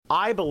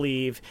I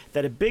believe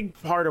that a big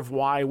part of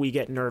why we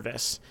get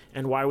nervous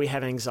and why we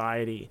have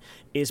anxiety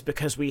is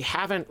because we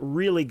haven't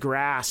really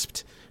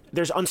grasped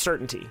there's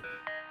uncertainty.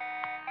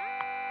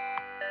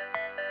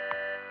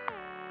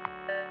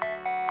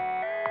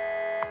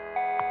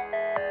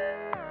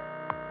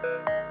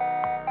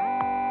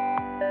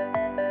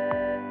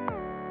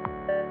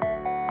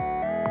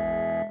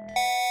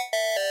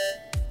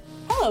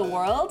 Hello,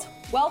 world.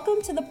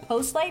 Welcome to the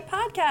Postlight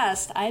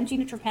Podcast. I'm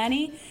Gina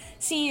Trapani,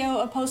 CEO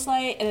of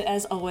Postlight, and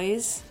as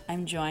always,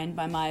 I'm joined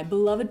by my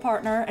beloved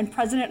partner and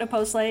president of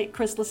Postlight,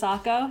 Chris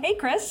Lasacco. Hey,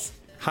 Chris.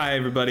 Hi,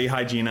 everybody.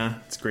 Hi,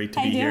 Gina. It's great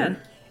to be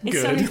here.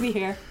 It's so good to be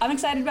here. I'm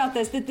excited about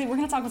this. We're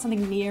going to talk about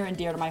something near and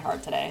dear to my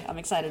heart today. I'm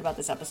excited about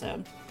this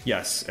episode.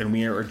 Yes, and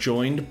we are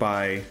joined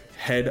by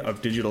Head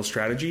of Digital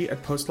Strategy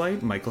at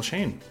Postlight, Michael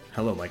Shane.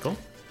 Hello, Michael.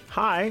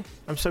 Hi.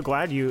 I'm so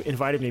glad you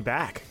invited me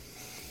back.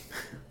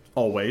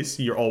 Always.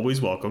 You're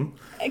always welcome.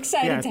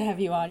 Excited to have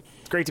you on.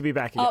 It's great to be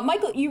back again.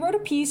 Michael, you wrote a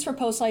piece for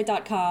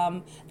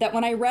Postlight.com that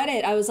when I read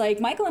it, I was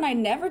like, Michael and I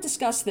never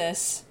discussed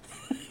this.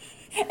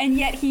 And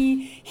yet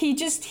he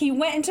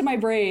went into my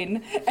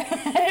brain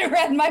and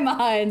read my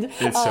mind.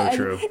 It's so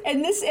true.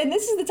 And this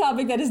is the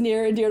topic that is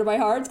near and dear to my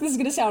heart. This is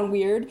going to sound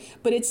weird,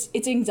 but it's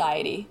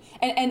anxiety.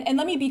 And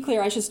let me be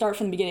clear. I should start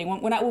from the beginning.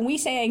 When we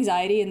say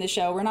anxiety in this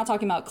show, we're not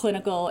talking about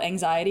clinical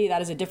anxiety.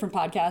 That is a different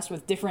podcast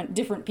with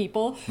different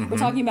people. Mm-hmm. We're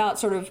talking about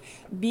sort of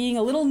being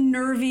a little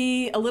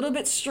nervy, a little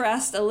bit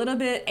stressed, a little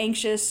bit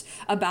anxious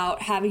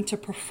about having to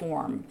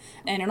perform.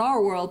 And in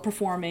our world,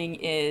 performing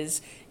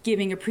is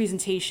giving a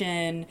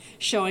presentation,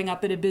 showing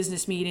up at a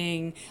business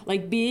meeting,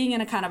 like being in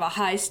a kind of a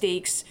high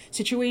stakes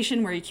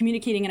situation where you're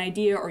communicating an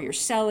idea or you're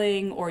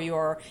selling or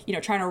you're,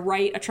 trying to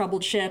right a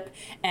troubled ship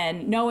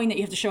and knowing that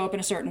you have to show up in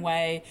a certain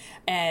way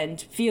and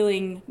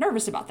feeling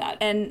nervous about that.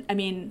 And I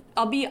mean,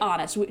 I'll be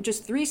honest,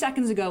 just 3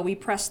 seconds ago, we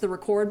pressed the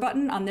record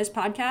button on this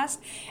podcast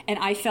and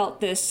I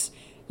felt this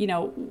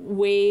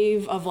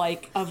wave of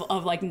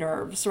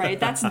nerves, right?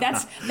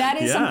 That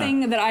is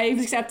something that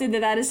I've accepted,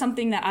 that is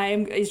something that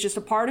is just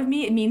a part of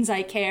me. It means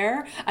I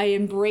care, I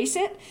embrace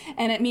it,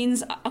 and it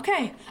means,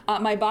 okay,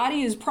 my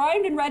body is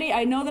primed and ready.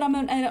 I know that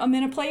I'm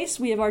in a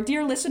place. We have our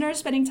dear listeners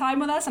spending time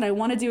with us, and I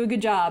want to do a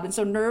good job. And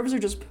so nerves are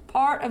just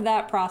part of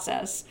that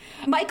process.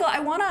 Michael,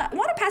 I wanna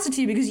pass it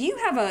to you because you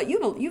have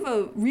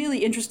a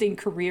really interesting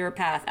career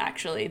path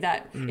actually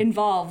that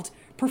involved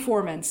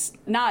performance,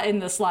 not in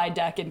the slide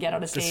deck and get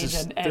on a stage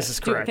and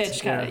do a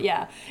pitch kind of.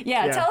 Yeah.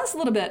 Tell us a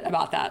little bit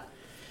about that.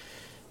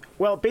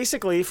 Well,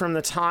 basically, from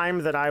the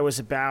time that I was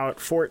about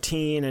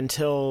 14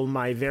 until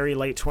my very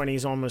late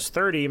 20s, almost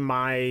 30,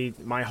 my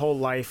whole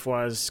life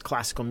was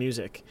classical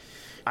music.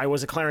 I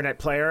was a clarinet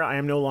player. I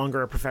am no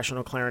longer a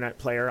professional clarinet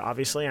player,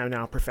 obviously. I'm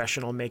now a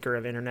professional maker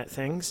of internet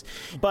things.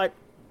 But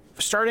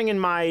starting in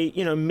my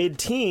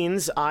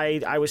mid-teens,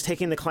 I was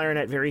taking the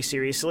clarinet very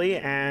seriously,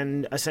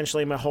 and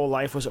essentially my whole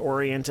life was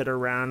oriented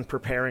around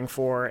preparing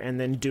for and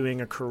then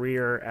doing a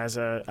career as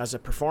a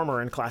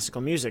performer in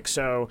classical music.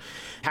 So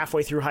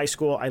halfway through high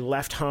school, I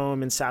left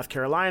home in South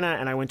Carolina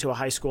and I went to a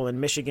high school in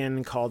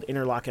Michigan called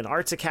Interlochen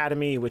Arts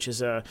Academy, which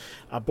is a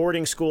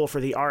boarding school for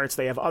the arts.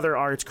 They have other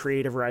arts,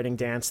 creative writing,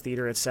 dance,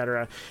 theater,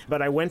 etc.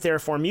 But I went there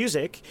for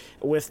music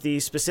with the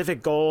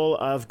specific goal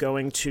of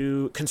going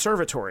to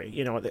conservatory,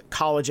 the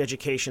college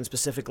education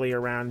specifically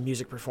around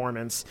music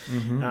performance.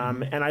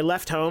 And I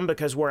left home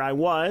because where I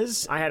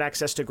was, I had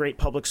access to great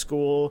public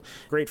school,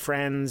 great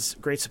friends,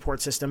 great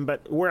support system,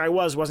 but where I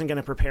wasn't going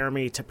to prepare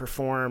me to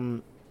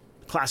perform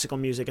classical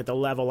music at the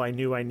level I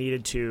knew I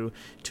needed to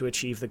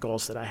achieve the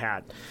goals that I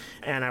had.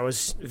 And I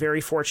was very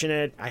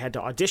fortunate. I had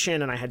to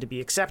audition and I had to be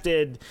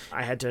accepted.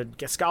 I had to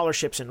get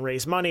scholarships and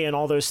raise money and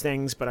all those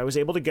things, but I was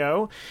able to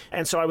go.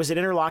 And so I was at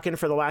Interlochen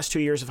for the last 2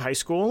 years of high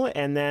school,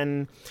 and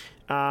then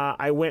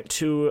I went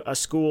to a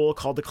school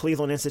called the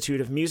Cleveland Institute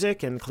of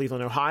Music in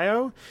Cleveland,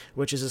 Ohio,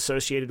 which is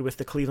associated with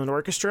the Cleveland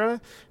Orchestra.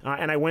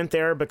 And I went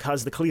there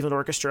because the Cleveland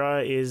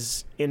Orchestra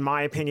is, in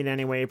my opinion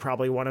anyway,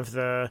 probably one of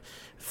the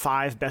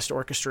 5 best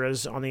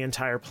orchestras on the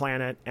entire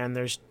planet. And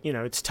there's,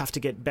 it's tough to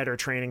get better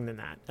training than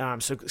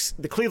that. So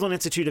the Cleveland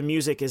Institute of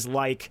Music is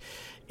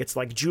it's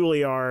like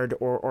Juilliard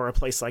or a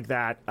place like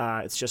that.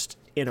 It's just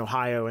in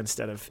Ohio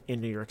instead of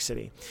in New York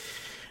City.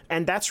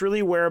 And that's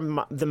really where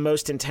the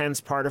most intense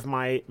part of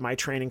my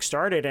training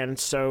started. And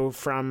so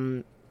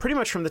pretty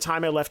much from the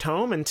time I left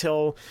home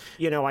until,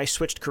 I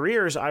switched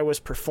careers, I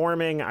was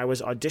performing, I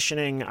was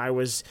auditioning, I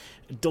was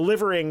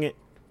delivering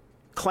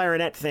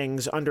clarinet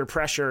things under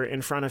pressure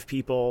in front of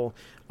people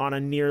on a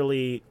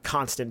nearly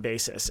constant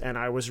basis. And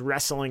I was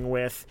wrestling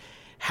with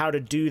how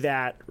to do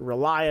that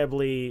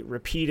reliably,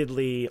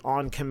 repeatedly,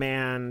 on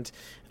command.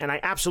 And I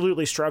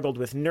absolutely struggled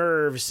with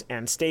nerves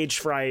and stage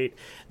fright,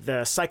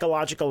 the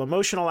psychological,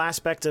 emotional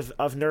aspect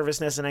of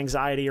nervousness and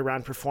anxiety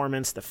around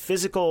performance, the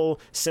physical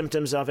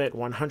symptoms of it,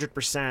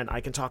 100%. I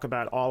can talk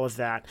about all of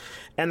that.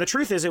 And the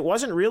truth is, it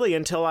wasn't really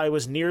until I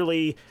was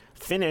nearly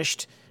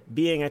finished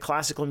being a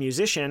classical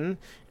musician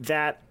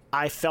that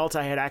I felt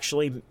I had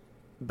actually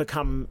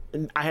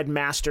I had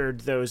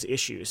mastered those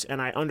issues,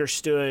 and I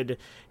understood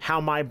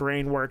how my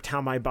brain worked,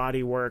 how my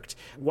body worked,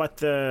 what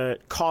the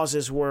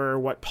causes were,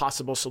 what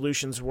possible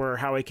solutions were,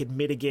 how I could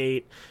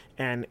mitigate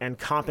and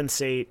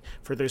compensate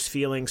for those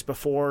feelings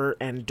before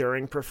and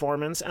during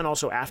performance, and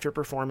also after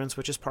performance,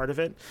 which is part of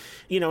it.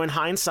 In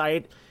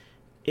hindsight,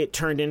 it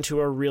turned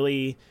into a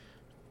really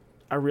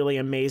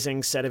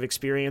amazing set of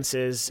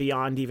experiences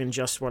beyond even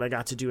just what I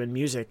got to do in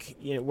music.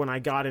 When I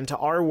got into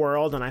our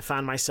world and I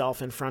found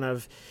myself in front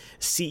of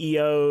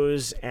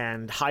CEOs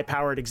and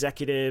high-powered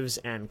executives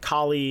and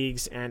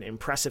colleagues and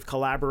impressive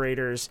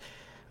collaborators,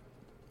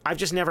 I've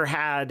just never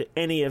had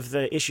any of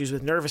the issues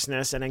with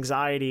nervousness and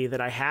anxiety that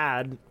I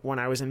had when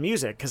I was in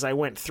music, because I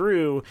went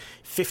through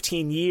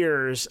 15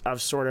 years of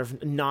sort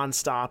of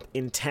nonstop,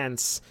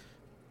 intense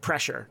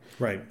pressure.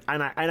 Right.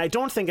 And I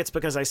don't think it's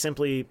because I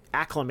simply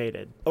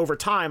acclimated. Over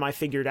time, I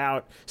figured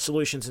out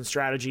solutions and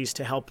strategies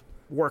to help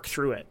work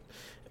through it.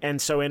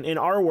 And so in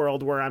our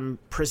world, where I'm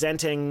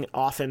presenting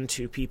often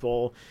to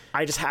people,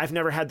 I've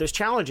never had those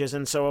challenges.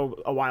 And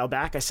so a while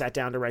back, I sat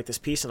down to write this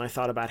piece, and I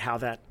thought about how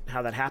that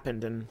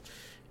happened, and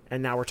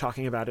now we're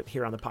talking about it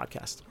here on the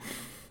podcast.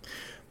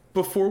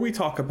 Before we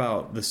talk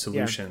about the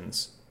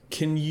solutions,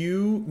 Can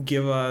you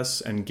give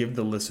us and give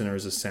the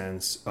listeners a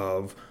sense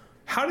of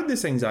how did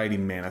this anxiety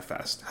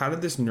manifest? How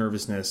did this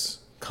nervousness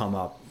come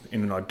up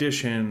in an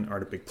audition or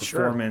at a big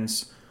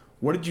performance? Sure.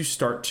 What did you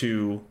start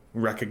to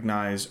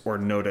recognize or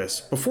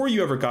notice before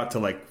you ever got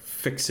to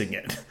fixing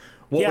it?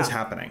 What was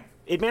happening?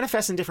 It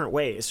manifests in different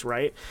ways,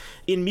 right?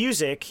 In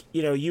music,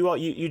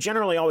 you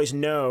generally always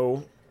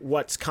know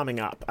what's coming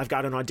up. I've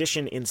got an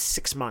audition in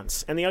 6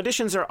 months, and the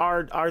auditions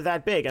are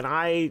that big. And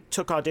I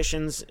took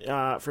auditions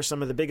for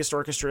some of the biggest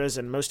orchestras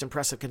and most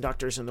impressive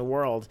conductors in the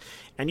world.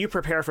 And you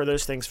prepare for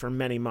those things for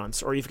many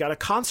months. Or you've got a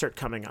concert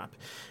coming up.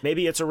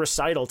 Maybe it's a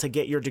recital to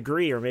get your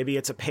degree, or maybe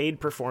it's a paid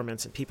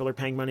performance and people are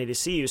paying money to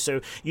see you.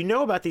 So you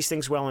know about these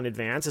things well in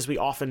advance, as we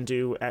often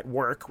do at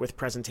work with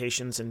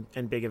presentations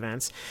and big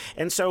events.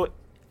 And so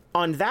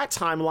on that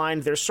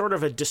timeline, there's sort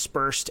of a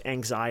dispersed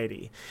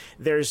anxiety.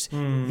 There's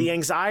the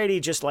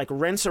anxiety just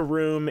rents a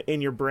room in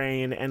your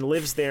brain and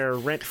lives there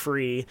rent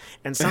free.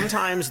 And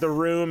sometimes the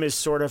room is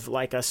sort of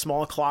like a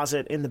small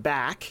closet in the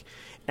back.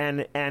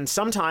 And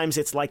sometimes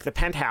it's like the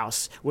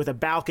penthouse with a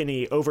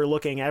balcony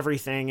overlooking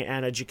everything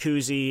and a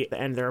jacuzzi,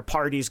 and there are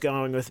parties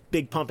going with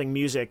big pumping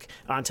music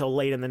until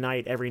late in the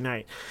night every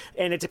night.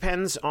 And it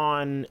depends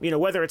on,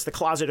 whether it's the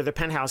closet or the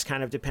penthouse,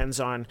 kind of depends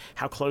on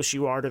how close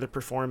you are to the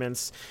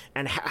performance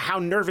and how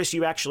nervous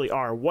you actually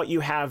are, what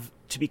you have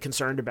to be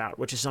concerned about,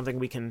 which is something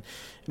we can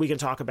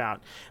talk about.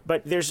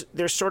 But there's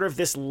sort of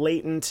this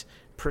latent,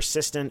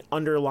 persistent,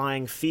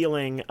 underlying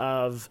feeling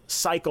of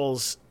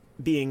cycles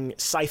being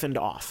siphoned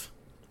off.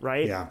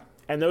 Right? Yeah.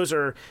 And those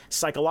are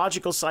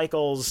psychological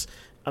cycles,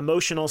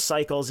 emotional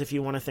cycles, if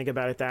you want to think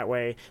about it that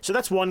way. So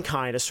that's one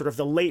kind of sort of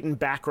the latent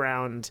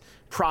background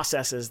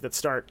processes that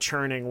start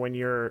churning when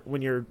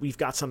you've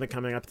got something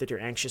coming up that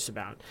you're anxious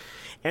about.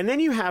 And then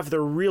you have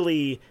the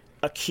really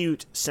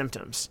acute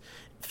symptoms.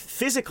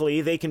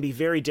 Physically, they can be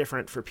very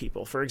different for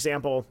people. For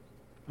example,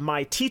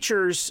 my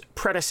teacher's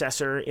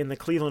predecessor in the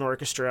Cleveland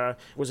Orchestra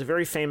was a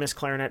very famous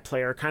clarinet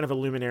player, kind of a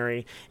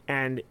luminary,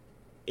 and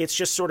it's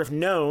just sort of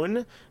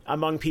known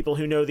among people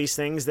who know these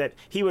things that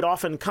he would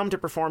often come to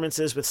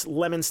performances with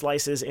lemon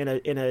slices in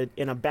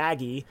a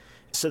baggie,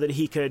 so that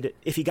he could,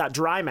 if he got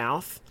dry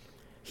mouth,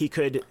 he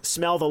could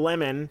smell the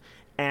lemon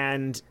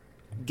and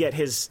get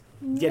his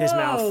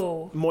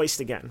mouth moist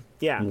again.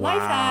 Yeah. Wow.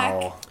 Life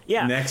hack.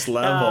 Yeah. Next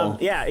level.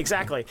 Yeah,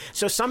 exactly.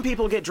 So some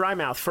people get dry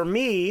mouth. For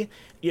me,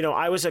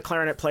 I was a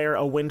clarinet player,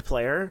 a wind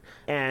player,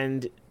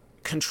 and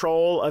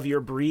control of your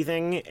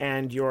breathing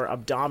and your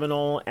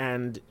abdominal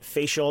and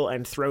facial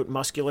and throat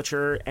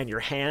musculature and your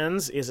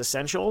hands is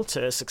essential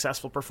to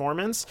successful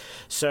performance.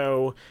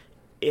 So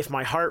if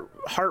my heart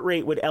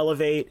rate would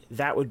elevate,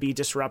 that would be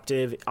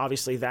disruptive.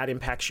 Obviously, that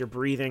impacts your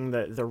breathing.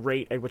 The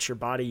rate at which your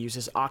body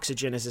uses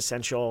oxygen is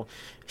essential.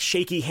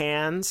 Shaky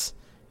hands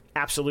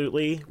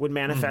absolutely would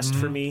manifest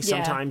for me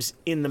sometimes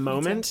in the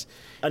moment.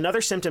 Another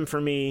symptom for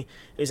me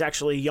is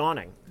actually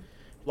yawning.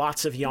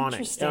 Lots of yawning.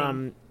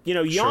 Interesting.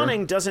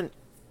 Yawning doesn't,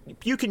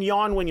 you can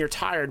yawn when you're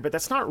tired, but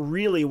that's not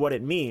really what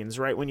it means,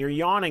 right? When you're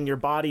yawning, your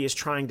body is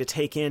trying to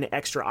take in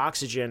extra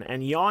oxygen,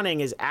 and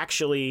yawning is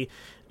actually,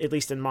 at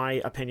least in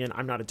my opinion,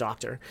 I'm not a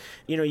doctor,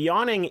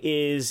 yawning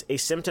is a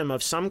symptom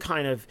of some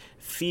kind of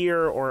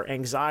fear or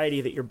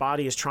anxiety that your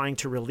body is trying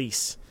to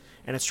release,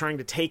 and it's trying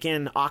to take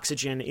in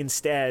oxygen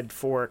instead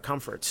for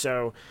comfort.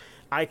 So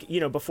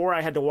before I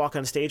had to walk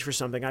on stage for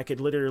something, I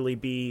could literally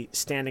be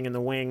standing in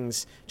the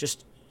wings,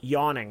 just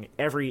yawning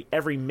every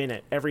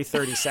minute, every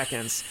 30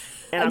 seconds.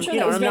 And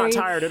I'm not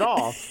tired at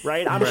all,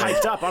 right? I'm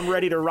hyped up. I'm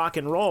ready to rock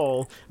and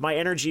roll. My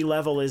energy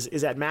level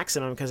is at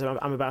maximum because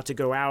I'm about to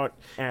go out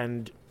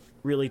and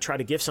really try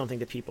to give something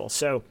to people.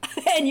 So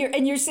and you're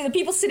the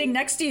people sitting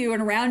next to you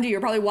and around you are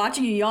probably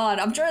watching you yawn.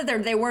 I'm sure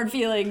they weren't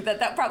feeling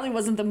that probably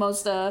wasn't the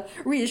most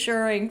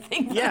reassuring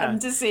thing for them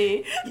to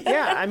see.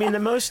 Yeah, I mean the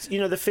most,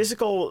 the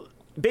physical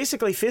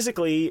basically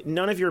physically,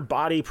 none of your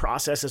body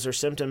processes or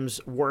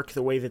symptoms work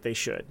the way that they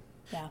should.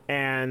 Yeah.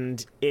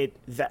 And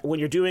that when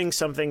you're doing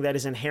something that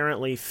is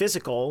inherently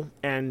physical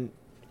and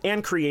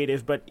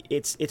creative, but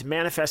it's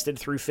manifested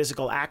through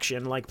physical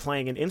action, like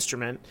playing an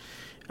instrument,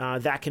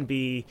 that can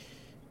be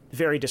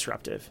very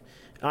disruptive.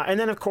 And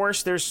then, of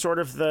course, there's sort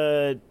of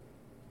the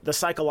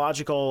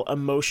psychological,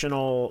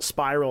 emotional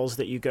spirals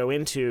that you go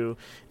into,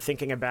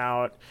 thinking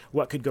about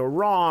what could go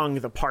wrong,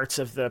 the parts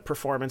of the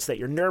performance that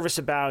you're nervous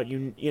about.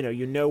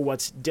 You know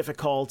what's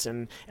difficult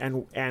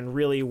and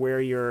really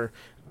where you're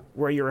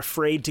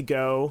afraid to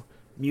go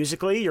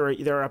musically.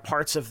 There are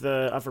parts of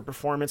a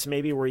performance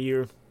maybe where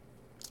you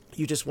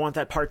just want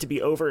that part to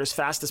be over as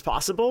fast as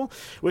possible,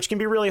 which can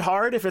be really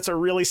hard if it's a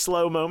really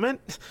slow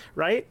moment,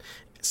 right?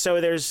 So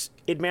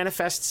it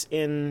manifests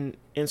in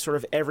sort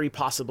of every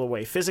possible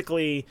way,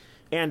 physically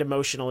and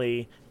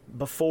emotionally,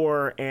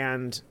 before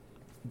and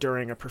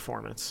during a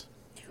performance.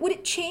 Would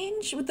it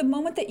change with the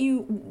moment that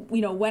you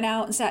went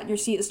out and sat in your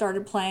seat and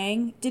started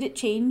playing? Did it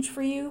change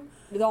for you?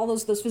 Did all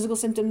those physical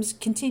symptoms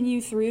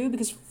continue through?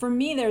 Because for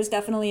me, there's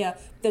definitely a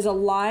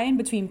line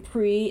between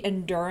pre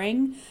and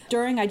during.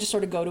 During, I just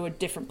sort of go to a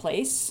different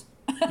place.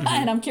 Mm-hmm.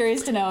 And I'm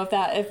curious to know if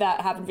that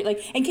happened.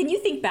 And can you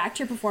think back to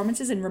your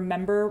performances and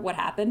remember what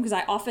happened? Because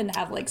I often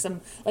have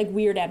some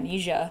weird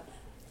amnesia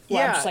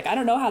where I'm just I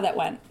don't know how that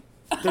went.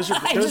 Those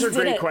are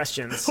great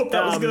questions. Hope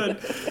that was good.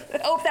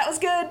 Hope that was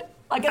good.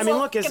 I guess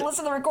I'll listen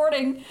to the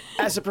recording.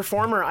 As a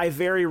performer, I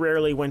very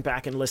rarely went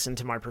back and listened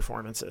to my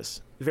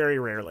performances. Very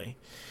rarely.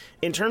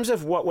 In terms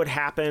of what would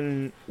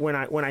happen when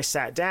I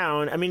sat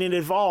down, I mean, it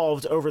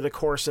evolved over the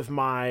course of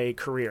my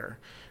career.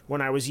 When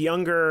I was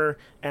younger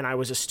and I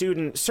was a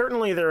student,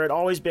 certainly there had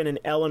always been an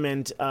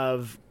element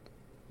of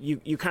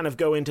you kind of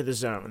go into the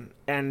zone.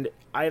 And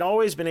I'd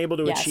always been able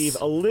to achieve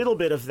a little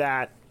bit of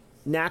that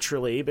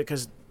naturally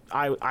because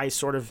I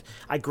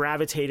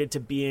gravitated to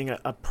being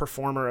a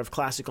performer of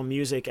classical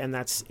music, and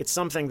it's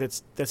something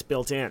that's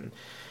built in.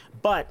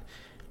 But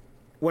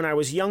when I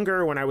was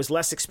younger, when I was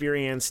less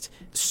experienced,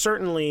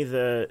 certainly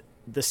the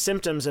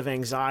symptoms of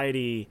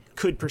anxiety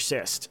could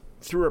persist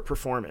through a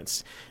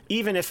performance,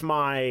 even if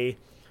my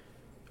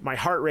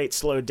heart rate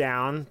slowed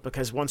down,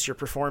 because once you're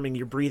performing,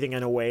 you're breathing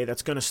in a way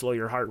that's going to slow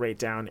your heart rate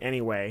down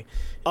anyway.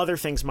 Other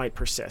things might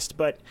persist.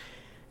 But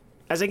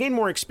as I gained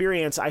more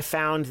experience, I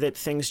found that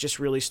things just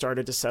really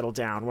started to settle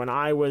down.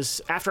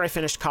 After I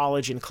finished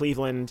college in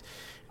Cleveland,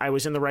 I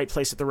was in the right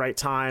place at the right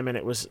time, and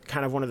it was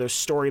kind of one of those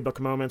storybook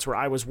moments where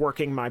I was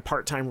working my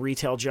part-time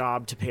retail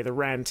job to pay the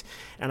rent,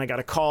 and I got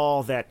a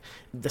call that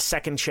the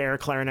second chair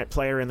clarinet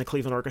player in the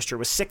Cleveland Orchestra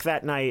was sick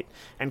that night,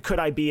 and could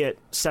I be at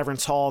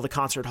Severance Hall, the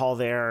concert hall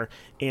there,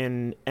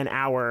 in an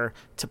hour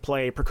to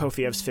play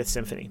Prokofiev's Fifth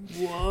Symphony.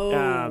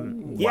 Whoa.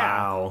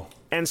 Wow.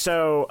 And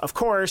so, of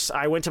course,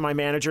 I went to my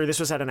manager.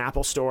 This was at an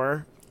Apple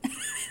store.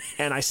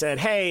 And I said,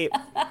 hey,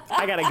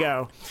 I got to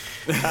go.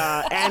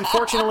 And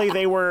fortunately,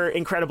 they were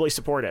incredibly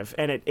supportive.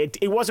 And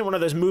it wasn't one of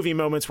those movie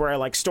moments where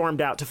I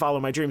stormed out to follow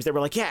my dreams. They were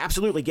like, yeah,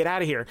 absolutely, get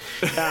out of here.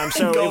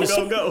 So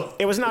go.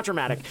 It was not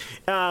dramatic.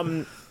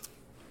 But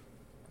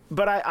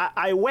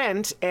I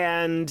went,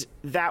 and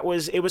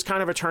it was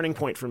kind of a turning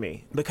point for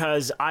me,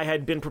 because I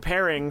had been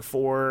preparing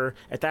for,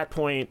 at that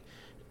point,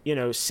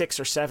 6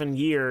 or 7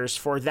 years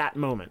for that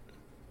moment.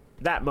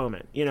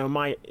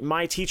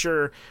 My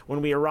teacher,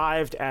 when we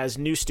arrived as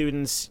new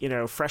students,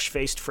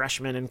 fresh-faced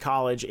freshmen in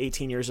college,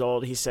 18 years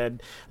old, he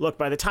said, look,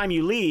 by the time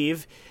you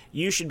leave,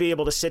 you should be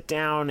able to sit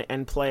down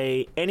and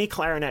play any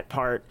clarinet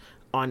part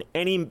on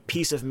any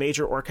piece of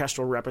major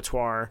orchestral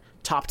repertoire,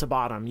 top to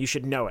bottom. You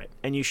should know it,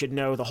 and you should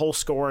know the whole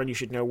score, and you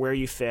should know where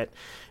you fit.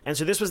 And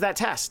so this was that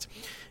test.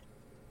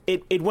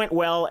 It went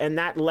well, and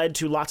that led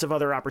to lots of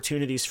other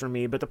opportunities for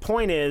me. But the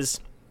point is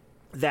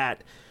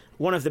that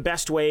one of the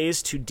best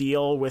ways to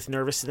deal with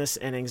nervousness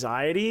and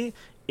anxiety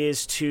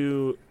is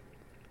to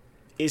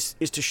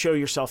show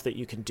yourself that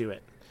you can do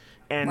it,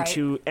 and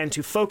right.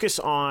 to focus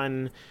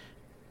on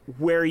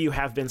where you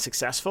have been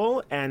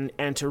successful, and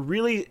to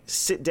really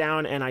sit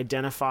down and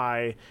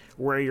identify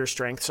where your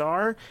strengths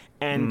are,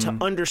 and to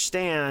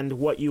understand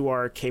what you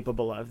are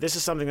capable of. This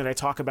is something that I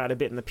talk about a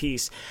bit in the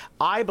piece.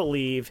 I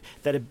believe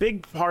that a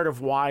big part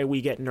of why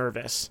we get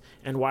nervous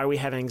and why we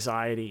have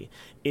anxiety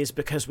is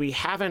because we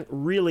haven't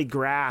really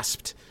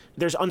grasped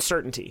there's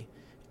uncertainty.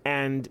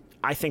 And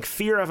I think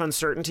fear of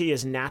uncertainty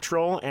is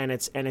natural, and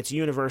it's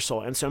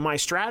universal. And so my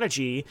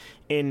strategy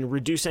in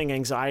reducing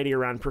anxiety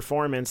around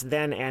performance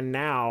then and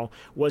now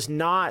was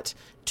not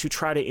to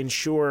try to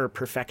ensure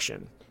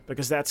perfection,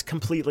 because that's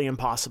completely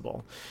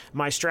impossible.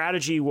 My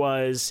strategy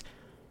was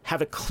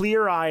have a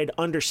clear-eyed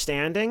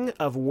understanding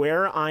of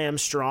where I am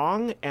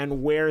strong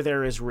and where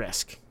there is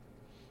risk.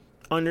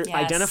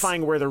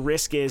 Identifying where the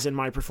risk is in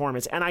my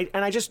performance. And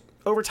I just,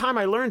 over time,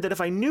 I learned that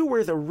if I knew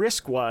where the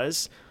risk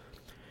was,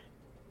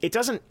 it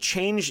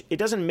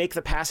doesn't make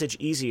the passage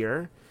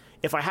easier.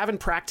 If I haven't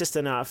practiced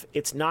enough,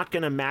 it's not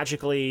going to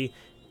magically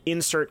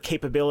insert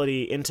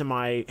capability into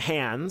my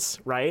hands,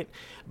 right?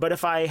 But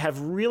if I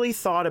have really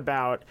thought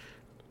about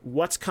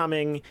what's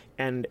coming,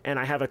 and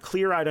I have a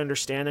clear-eyed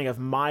understanding of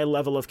my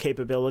level of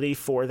capability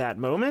for that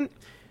moment,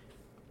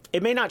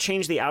 it may not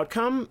change the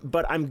outcome,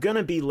 but I'm going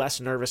to be less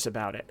nervous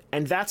about it.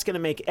 And that's going to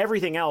make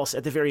everything else,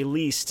 at the very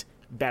least,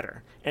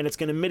 better. And it's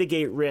going to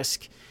mitigate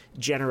risk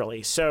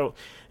generally. So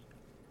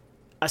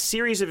a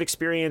series of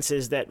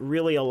experiences that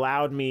really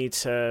allowed me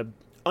to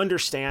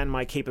understand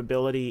my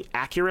capability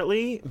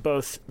accurately,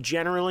 both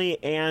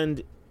generally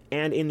and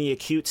in the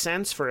acute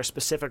sense for a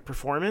specific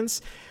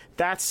performance,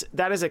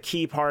 that is a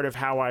key part of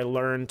how I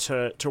learned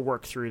to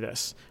work through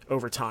this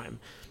over time.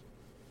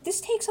 This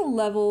takes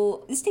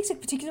a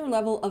particular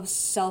level of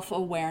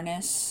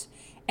self-awareness.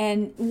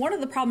 And one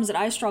of the problems that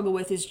I struggle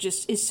with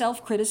is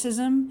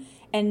self-criticism.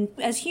 And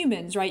as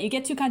humans, right, you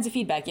get two kinds of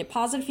feedback. You get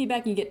positive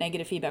feedback and you get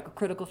negative feedback or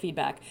critical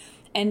feedback.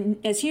 And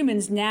as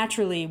humans,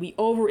 naturally, we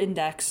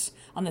over-index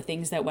on the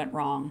things that went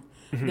wrong.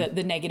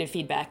 The negative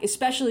feedback,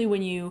 especially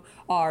when you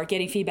are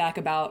getting feedback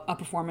about a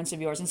performance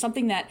of yours. And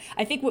something that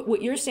I think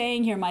what you're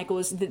saying here, Michael,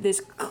 is that this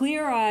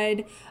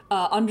clear-eyed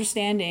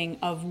understanding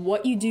of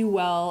what you do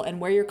well and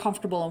where you're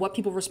comfortable and what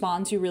people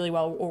respond to really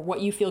well, or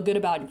what you feel good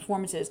about in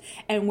performances,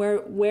 and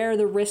where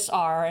the risks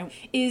are,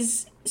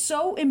 is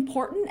so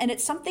important. And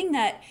it's something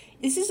that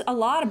this is a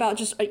lot about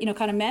just,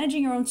 kind of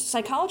managing your own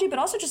psychology, but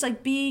also just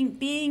like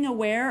being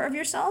aware of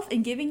yourself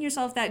and giving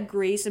yourself that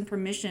grace and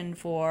permission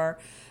for,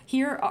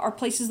 here are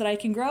places that I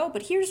can grow,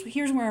 but here's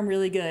where I'm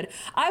really good.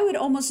 I would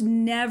almost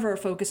never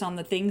focus on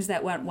the things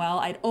that went well.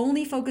 I'd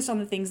only focus on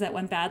the things that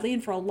went badly.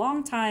 And for a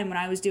long time, when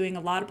I was doing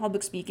a lot of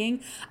public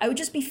speaking, I would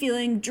just be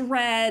feeling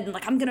dread and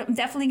like I'm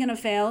definitely gonna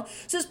fail.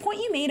 So this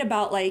point you made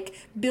about like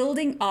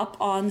building up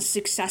on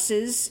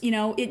successes,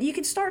 you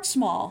can start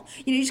small.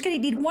 You just kind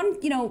of need one,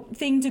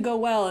 thing to go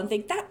well and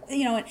think that,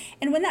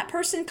 and when that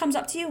person comes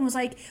up to you and was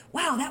like,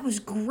 wow, that was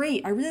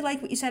great, I really like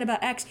what you said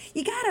about X,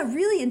 you gotta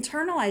really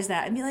internalize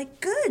that and be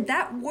like, good,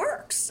 that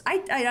works. I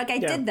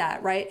did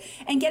that, right?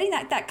 And getting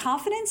that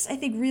confidence, I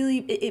think really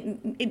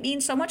it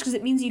means so much, because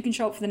it means you can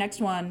show up for the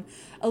next one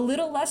a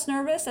little less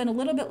nervous and a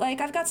little bit like,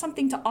 I've got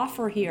something to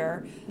offer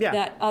here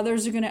that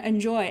others are going to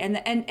enjoy. And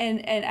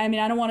I mean,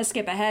 I don't want to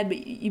skip ahead,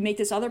 but you make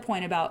this other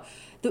point about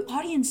the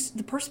audience,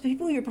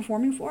 people you're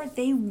performing for,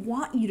 they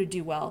want you to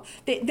do well.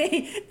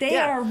 They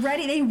are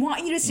ready. They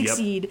want you to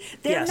succeed.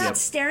 They're not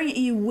staring at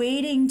you,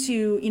 waiting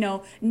to,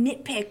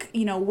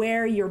 nitpick,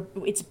 where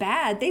it's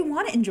bad. They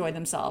want to enjoy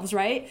themselves,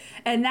 right?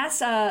 And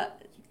that's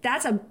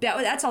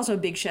also a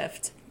big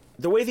shift.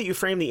 The way that you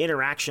frame the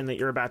interaction that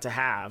you're about to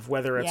have,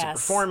 whether it's a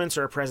performance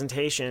or a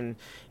presentation,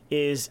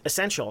 is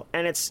essential.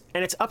 And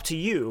it's up to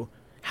you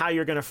how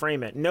you're going to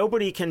frame it.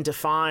 Nobody can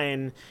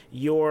define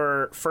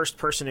your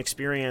first-person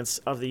experience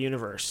of the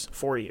universe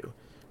for you,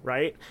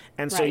 right?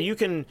 And so you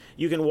can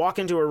walk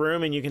into a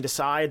room and you can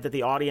decide that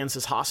the audience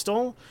is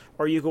hostile,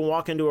 or you can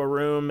walk into a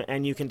room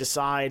and you can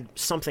decide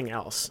something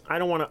else. I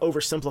don't want to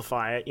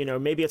oversimplify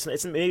it. Maybe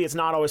it's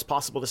not always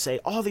possible to say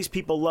all these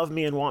people love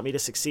me and want me to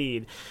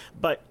succeed,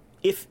 but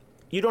if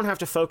you don't have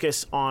to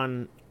focus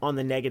on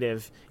the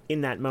negative in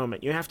that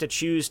moment, you have to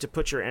choose to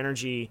put your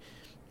energy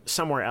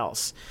somewhere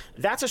else.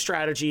 That's a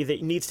strategy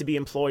that needs to be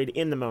employed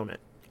in the moment.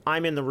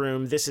 I'm in the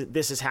room. This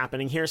is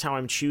happening. Here's how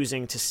I'm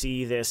choosing to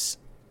see this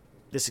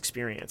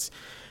experience.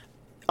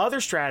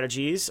 Other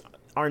strategies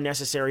are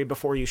necessary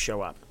before you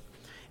show up.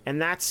 And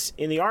that's,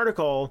 in the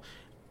article,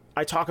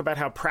 I talk about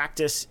how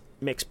practice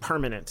makes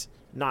permanent,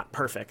 not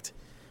perfect.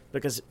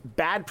 Because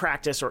bad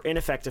practice or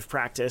ineffective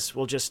practice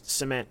will just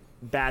cement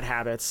bad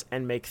habits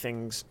and make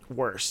things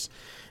worse.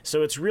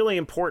 So it's really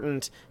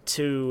important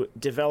to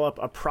develop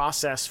a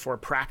process for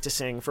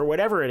practicing for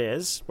whatever it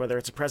is, whether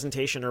it's a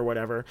presentation or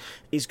whatever,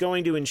 is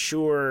going to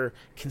ensure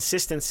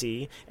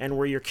consistency, and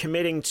where you're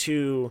committing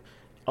to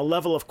a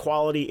level of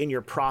quality in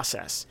your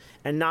process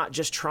and not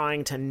just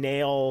trying to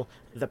nail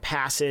the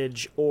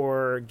passage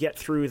or get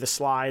through the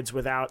slides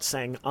without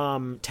saying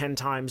 10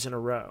 times in a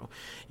row.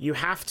 You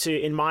have to,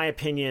 in my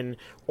opinion,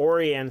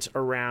 orient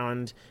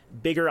around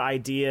bigger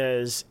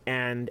ideas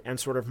and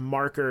sort of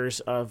markers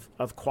of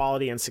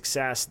quality and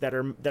success that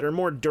are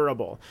more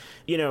durable.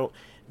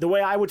 The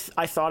way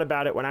I thought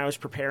about it when I was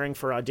preparing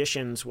for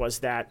auditions was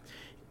that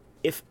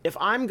if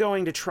I'm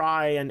going to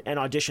try and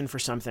audition for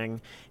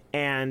something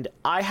and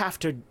I have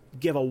to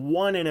give a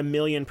 1 in a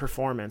million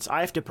performance, I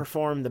have to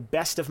perform the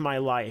best of my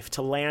life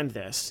to land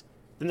this,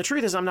 then the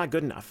truth is I'm not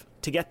good enough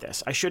to get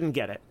this. I shouldn't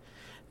get it.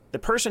 The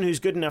person who's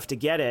good enough to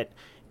get it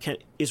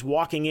is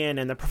walking in,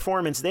 and the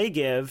performance they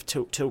give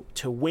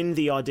to win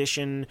the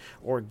audition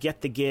or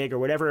get the gig or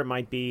whatever it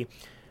might be,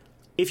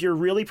 if you're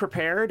really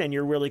prepared and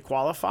you're really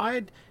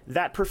qualified,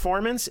 that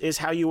performance is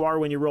how you are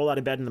when you roll out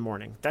of bed in the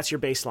morning. That's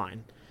your baseline.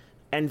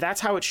 And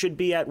that's how it should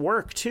be at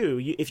work,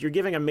 too. If you're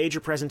giving a major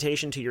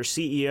presentation to your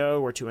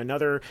CEO or to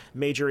another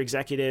major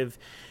executive,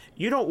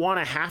 you don't want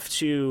to have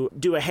to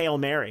do a Hail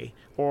Mary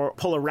or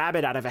pull a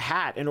rabbit out of a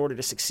hat in order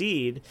to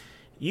succeed.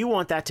 You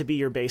want that to be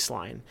your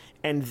baseline.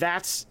 And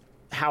that's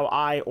how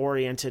I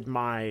oriented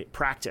my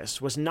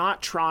practice, was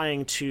not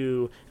trying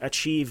to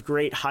achieve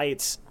great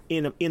heights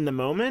in the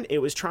moment. It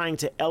was trying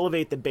to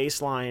elevate the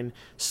baseline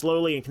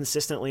slowly and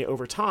consistently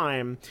over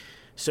time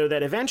so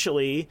that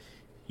eventually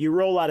you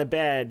roll out of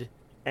bed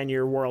and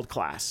you're world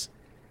class.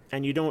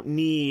 And you don't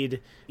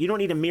need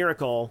a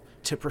miracle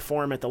to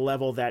perform at the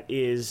level that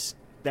is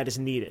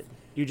needed.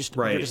 You're just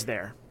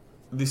there.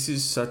 This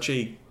is such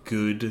a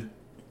good,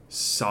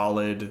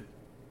 solid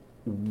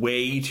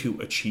way to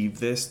achieve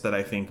this that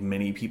I think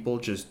many people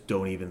just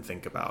don't even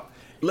think about.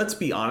 Let's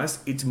be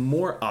honest, it's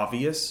more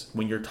obvious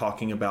when you're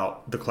talking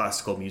about the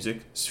classical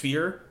music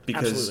sphere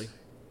because Absolutely.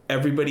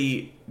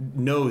 Everybody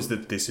knows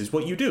that this is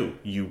what you do.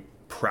 You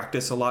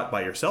practice a lot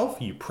by yourself,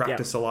 you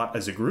practice a lot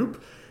as a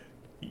group.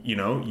 You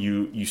know,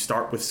 you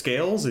start with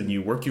scales and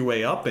you work your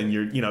way up and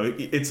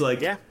it's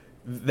like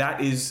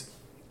that is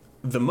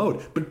the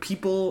mode. But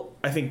people,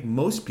 I think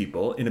most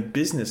people in a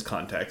business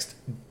context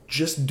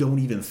just don't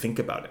even think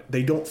about it.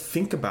 They don't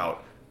think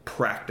about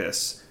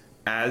practice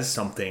as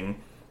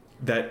something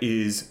that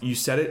is, you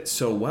said it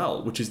so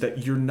well, which is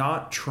that you're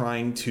not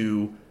trying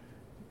to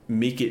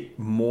make it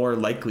more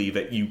likely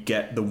that you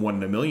get the 1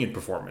 in a million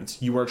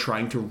performance. You are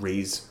trying to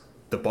raise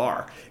the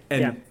bar.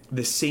 And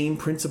the same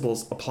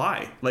principles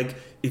apply. Like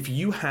if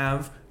you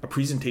have a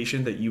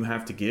presentation that you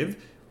have to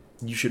give,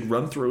 you should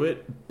run through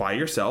it by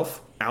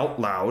yourself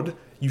out loud.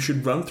 You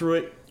should run through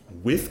it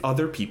with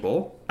other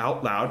people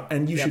out loud,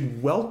 and you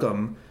should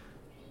welcome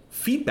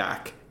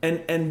feedback.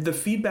 And the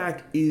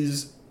feedback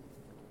is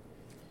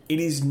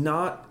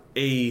not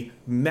a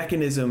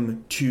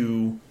mechanism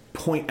to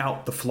point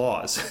out the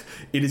flaws.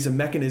 It is a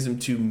mechanism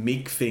to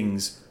make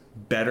things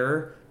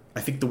better.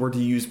 I think the word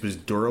you used was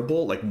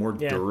durable, like more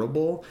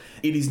durable.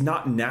 It is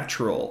not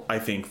natural, I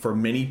think, for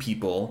many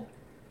people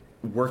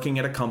working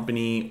at a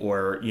company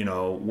or,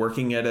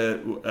 working at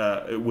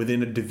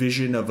within a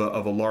division of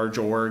a large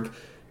org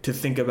to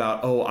think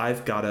about,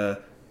 I've got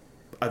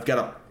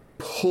to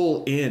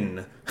pull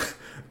in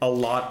a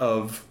lot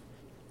of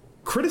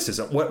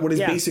criticism, what is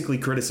basically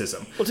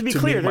criticism, to be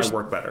clear, make my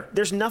work better.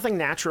 There's nothing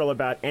natural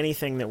about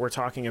anything that we're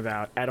talking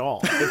about at all.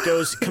 It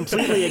goes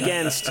completely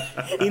against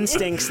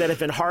instincts that have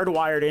been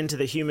hardwired into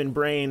the human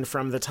brain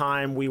from the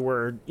time we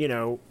were,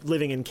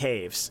 living in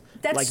caves.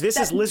 This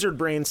is lizard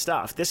brain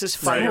stuff. This is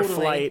fight or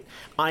flight.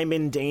 I'm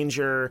in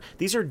danger.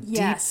 These are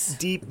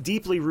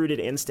deeply rooted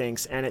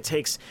instincts, and it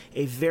takes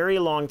a very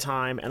long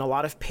time and a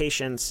lot of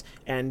patience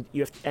and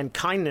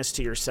kindness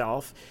to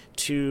yourself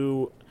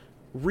to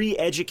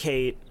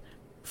re-educate,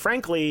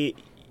 frankly,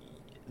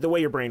 the way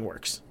your brain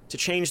works, to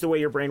change the way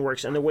your brain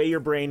works and the way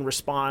your brain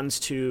responds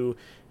to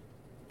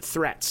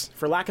threats,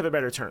 for lack of a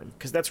better term,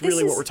 because that's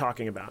really what we're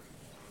talking about.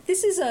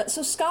 This is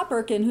so Scott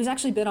Birkin, who's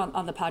actually been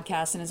on the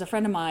podcast and is a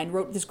friend of mine,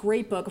 wrote this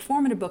great book, a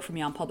formative book for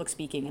me on public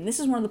speaking. And this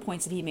is one of the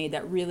points that he made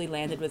that really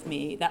landed with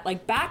me. That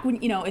like back when,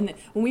 when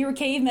we were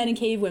cavemen and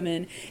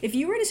cavewomen, if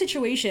you were in a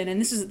situation,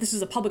 and this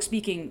is a public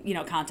speaking,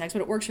 context,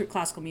 but it works for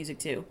classical music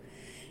too.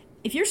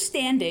 If you're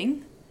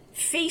standing,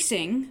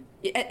 facing,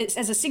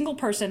 as a single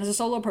person, as a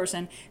solo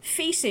person,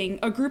 facing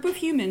a group of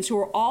humans who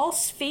are all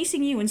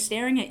facing you and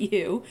staring at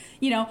you,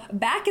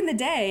 back in the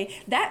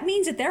day, that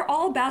means that they're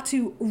all about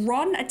to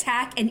run,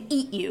 attack, and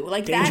eat you.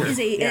 Like danger.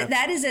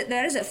 That is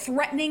a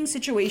threatening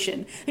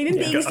situation. Human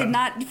beings did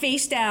not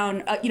face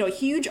down, a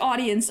huge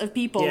audience of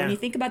people. When you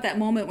think about that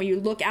moment when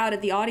you look out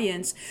at the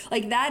audience,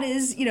 like that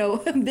is,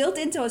 built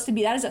into us to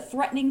be, that is a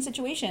threatening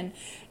situation.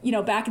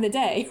 Back in the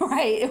day,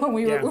 right, when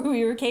we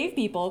were cave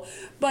people.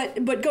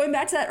 But going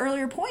back to that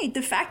earlier point,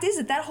 the fact is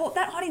that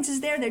audience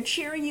is there. They're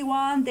cheering you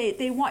on.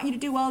 They want you to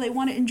do well. They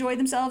want to enjoy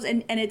themselves.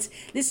 And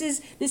this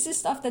is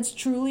stuff that's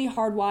truly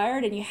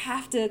hardwired, and you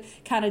have to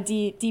kind of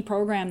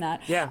deprogram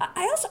that. Yeah.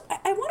 I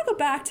want to go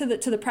back to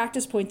the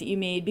practice point that you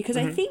made, because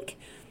I think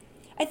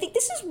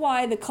this is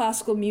why the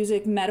classical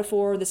music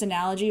metaphor, this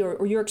analogy,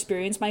 or your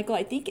experience, Michael,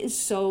 I think is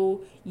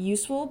so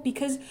useful,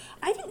 because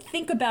I didn't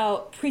think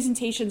about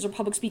presentations or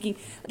public speaking.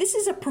 This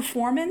is a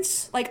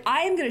performance. Like,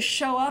 I am going to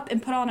show up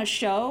and put on a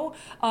show.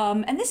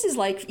 And this is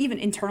like even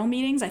internal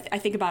meetings. I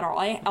think about our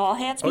all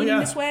hands meeting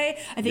this way.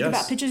 I think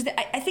about pitches.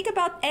 I think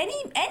about any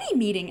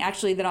meeting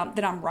actually that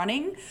I'm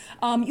running.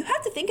 You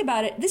have to think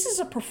about it. This is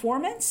a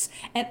performance,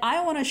 and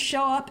I want to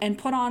show up and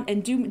put on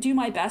and do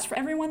my best for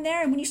everyone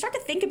there. And when you start to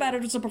think about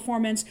it as a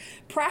performance,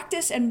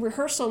 practice and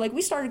rehearsal, like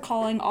we started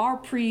calling our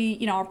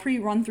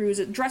pre-run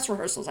throughs dress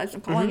rehearsals.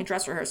 I'm calling it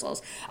dress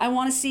rehearsals. I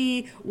want to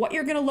see what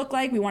you're going to look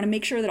like. We want to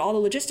make sure that all the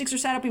logistics are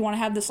set up. We want to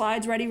have the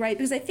slides ready, right?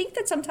 Because I think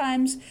that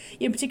sometimes,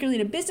 particularly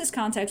in a business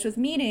context with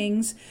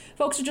meetings,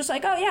 folks are just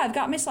like, oh yeah, I've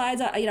got my slides.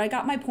 I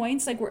got my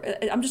points. Like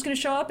I'm just going to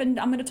show up and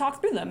I'm going to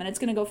talk through them, and it's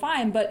going to go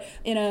fine. But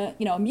in a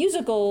a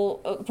musical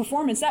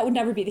performance, that would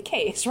never be the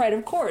case, right?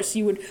 Of course,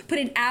 you would put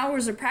in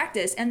hours of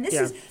practice. And this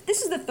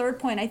is the third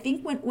point. I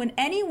think when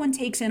anyone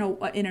takes in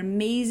an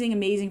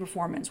amazing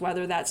performance,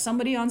 whether that's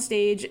somebody on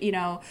stage,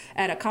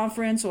 at a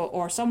conference or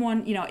or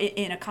someone,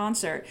 in a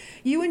concert,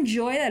 you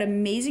enjoy that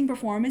amazing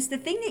performance. The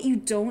thing that you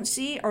don't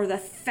see are the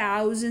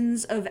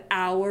thousands of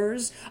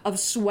hours of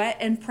sweat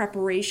and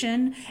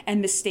preparation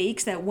and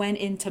mistakes that went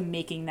into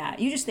making that.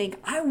 You just think,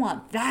 I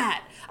want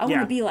that. I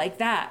want to be like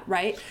that,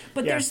 right?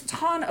 But there's a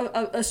ton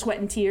of sweat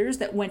and tears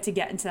that went to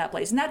get into that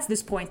place. And that's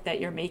this point that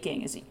you're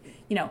making is,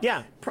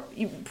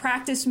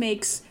 practice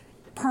makes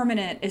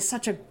permanent is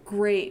such a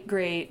great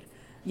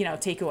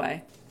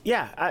takeaway.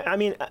 Yeah, I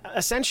mean,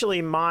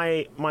 essentially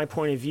my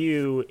point of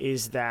view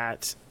is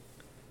that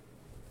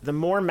the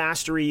more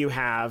mastery you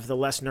have, the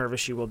less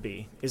nervous you will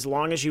be, as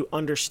long as you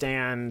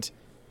understand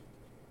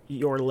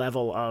your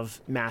level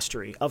of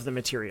mastery of the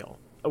material.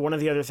 One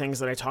of the other things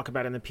that I talk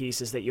about in the piece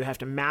is that you have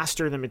to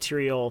master the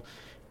material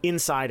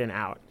inside and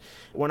out.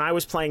 When I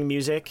was playing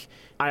music,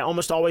 I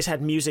almost always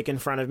had music in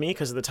front of me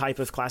because of the type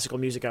of classical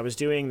music I was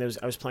doing.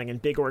 I was playing in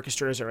big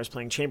orchestras or I was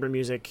playing chamber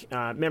music.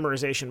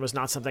 Memorization was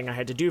not something I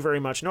had to do very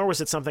much, nor was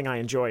it something I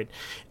enjoyed.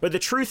 But the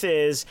truth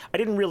is, I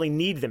didn't really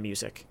need the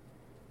music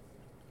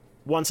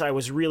once I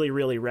was really,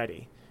 really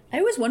ready. I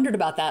always wondered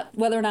about that,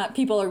 whether or not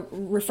people are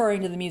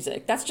referring to the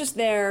music. That's just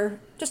there,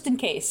 just in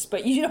case,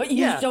 but you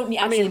just don't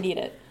actually need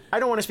it. I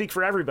don't want to speak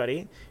for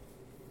everybody.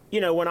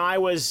 When I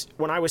was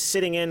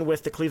sitting in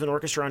with the Cleveland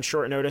Orchestra on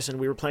short notice and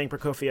we were playing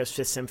Prokofiev's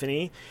Fifth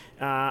Symphony,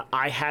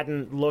 I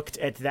hadn't looked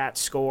at that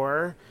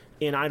score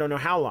in I don't know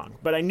how long,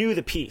 but I knew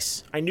the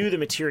piece. I knew the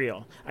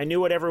material. I knew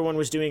what everyone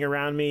was doing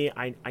around me.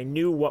 I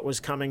knew what was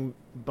coming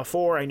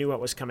before. I knew what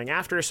was coming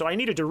after. So I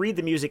needed to read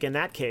the music in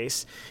that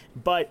case,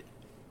 but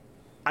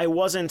I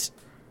wasn't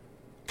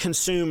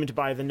consumed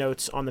by the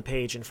notes on the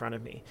page in front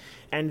of me.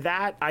 And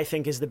that, I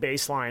think, is the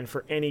baseline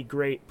for any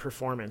great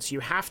performance.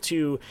 You have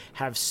to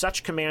have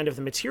such command of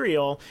the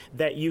material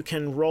that you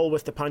can roll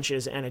with the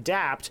punches and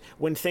adapt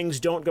when things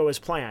don't go as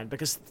planned,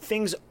 because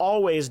things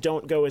always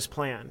don't go as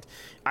planned.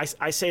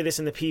 I say this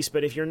in the piece,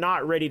 but if you're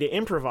not ready to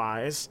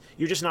improvise,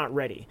 you're just not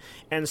ready.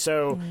 And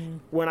so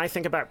when I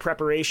think about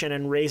preparation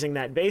and raising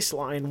that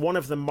baseline, one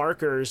of the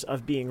markers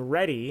of being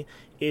ready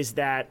is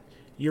that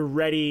you're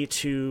ready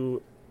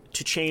to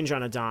change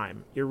on a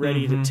dime. You're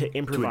ready to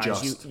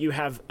improvise. You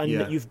have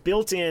you've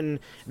built in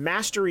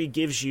mastery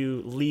gives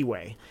you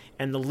leeway,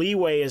 and the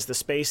leeway is the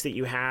space that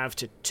you have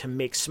to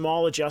make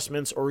small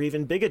adjustments or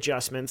even big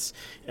adjustments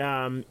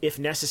if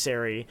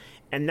necessary.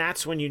 And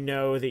that's when you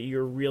know that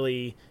you're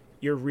really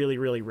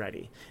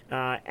ready.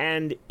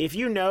 And if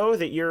you know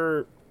that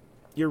you're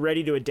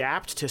ready to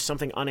adapt to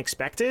something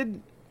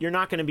unexpected, you're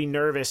not going to be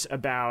nervous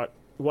about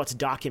what's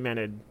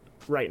documented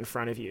right in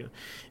front of you.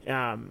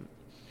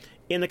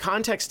 In the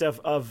context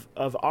of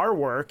our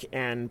work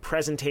and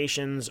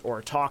presentations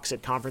or talks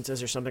at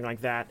conferences or something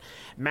like that,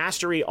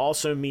 mastery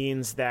also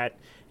means that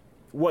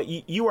what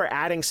you are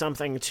adding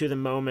something to the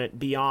moment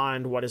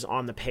beyond what is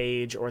on the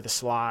page or the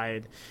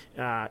slide.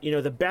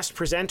 The best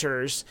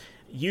presenters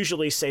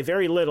usually say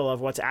very little of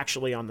what's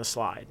actually on the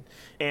slide.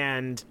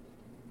 And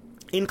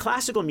in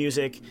classical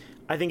music,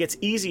 I think it's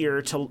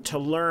easier to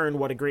learn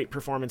what a great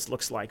performance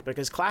looks like,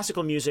 because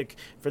classical music,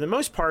 for the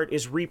most part,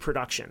 is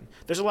reproduction.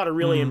 There's a lot of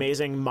really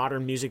amazing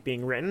modern music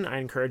being written. I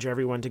encourage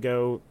everyone to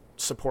go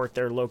support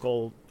their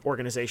local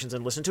organizations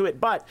and listen to it.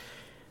 But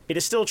it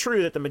is still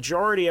true that the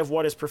majority of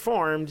what is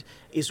performed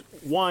is,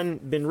 one,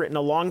 been written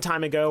a long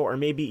time ago or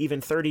maybe even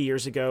 30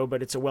 years ago,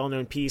 but it's a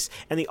well-known piece,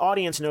 and the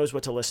audience knows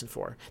what to listen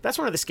for. That's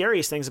one of the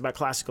scariest things about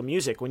classical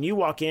music. When you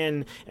walk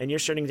in and you're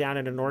sitting down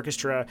at an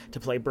orchestra to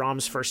play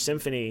Brahms' First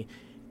Symphony,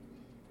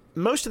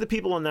 most of the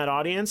people in that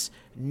audience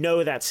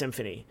know that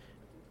symphony.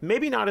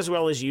 Maybe not as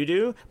well as you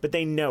do, but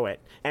they know it.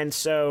 And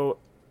so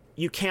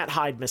you can't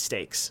hide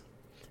mistakes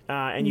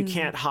and you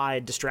can't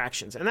hide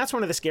distractions. And that's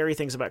one of the scary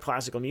things about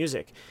classical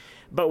music.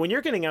 But when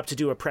you're getting up to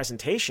do a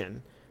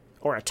presentation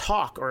or a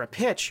talk or a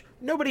pitch,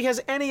 nobody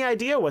has any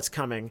idea what's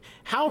coming.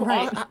 How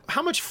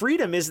much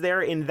freedom is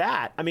there in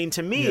that? I mean,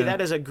 to me, that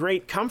is a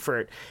great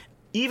comfort.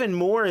 Even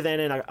more than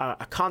in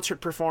a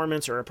concert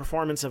performance or a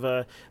performance of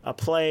a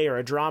play or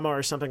a drama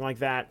or something like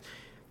that,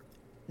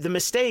 the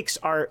mistakes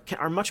are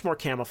much more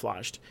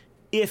camouflaged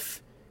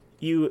if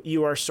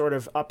you are sort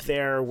of up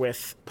there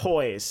with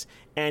poise.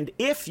 And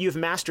if you've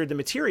mastered the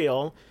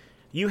material,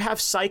 you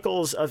have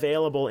cycles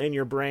available in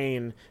your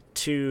brain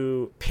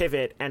to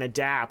pivot and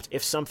adapt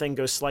if something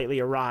goes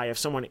slightly awry, if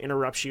someone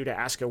interrupts you to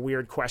ask a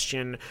weird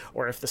question,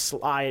 or if the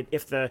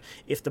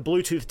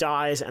Bluetooth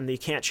dies and you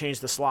can't change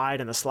the slide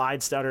and the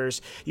slide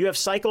stutters. You have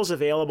cycles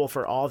available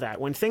for all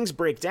that. When things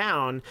break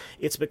down,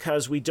 it's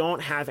because we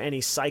don't have any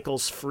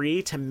cycles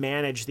free to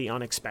manage the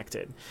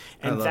unexpected.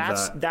 And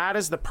that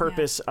is the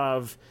purpose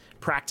of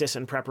practice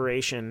and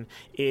preparation,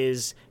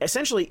 is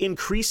essentially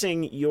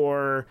increasing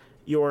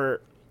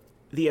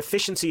the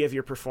efficiency of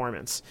your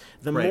performance.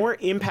 The more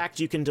impact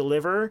you can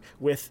deliver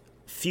with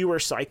fewer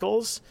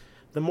cycles,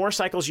 the more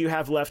cycles you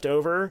have left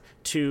over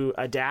to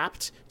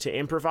adapt, to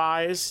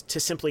improvise, to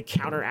simply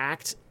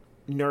counteract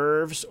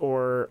nerves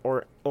or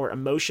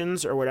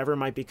emotions or whatever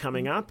might be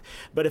coming up.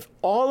 But if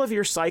all of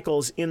your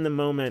cycles in the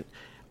moment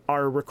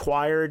are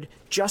required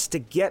just to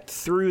get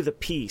through the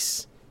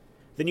piece,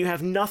 then you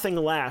have nothing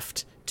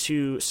left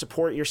to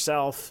support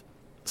yourself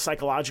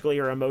psychologically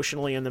or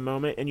emotionally in the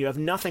moment, and you have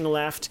nothing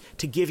left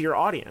to give your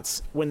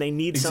audience when they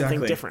need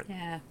something different.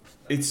 Yeah.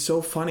 It's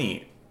so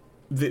funny.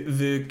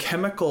 The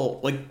chemical,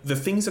 like the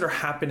things that are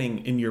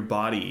happening in your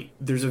body,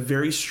 there's a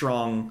very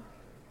strong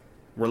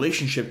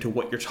relationship to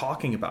what you're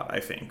talking about,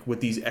 I think,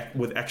 with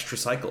with extra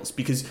cycles.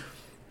 Because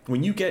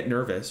when you get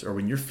nervous or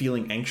when you're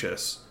feeling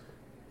anxious,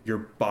 your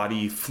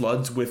body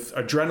floods with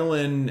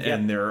adrenaline,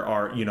 and there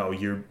are,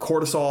 your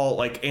cortisol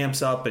like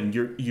amps up, and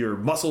your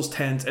muscles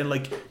tense, and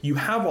like you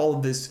have all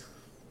of this,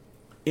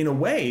 in a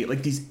way,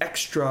 like these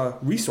extra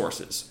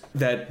resources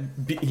that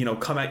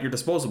come at your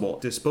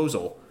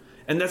disposal,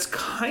 and that's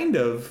kind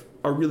of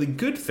a really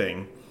good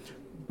thing.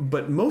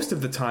 But most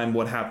of the time,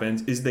 what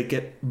happens is they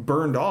get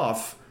burned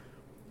off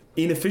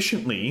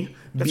inefficiently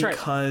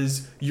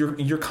because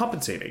you're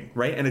compensating,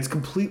 right? And it's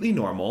completely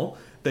normal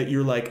that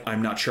you're like,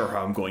 I'm not sure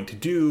how I'm going to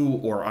do,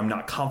 or I'm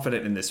not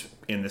confident in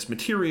this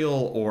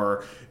material,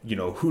 or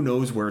who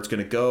knows where it's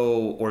going to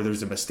go, or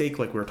there's a mistake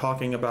like we were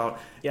talking about.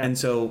 And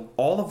so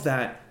all of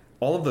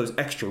those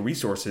extra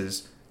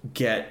resources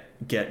get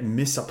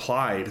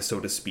misapplied, so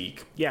to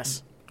speak.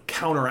 Yes.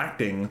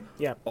 Counteracting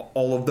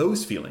all of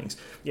those feelings.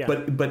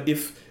 But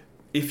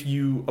if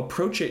you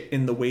approach it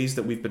in the ways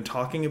that we've been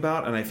talking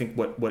about, and I think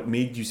what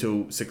made you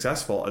so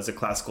successful as a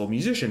classical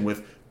musician,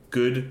 with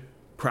good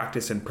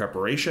practice and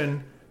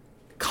preparation,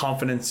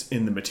 confidence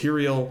in the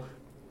material,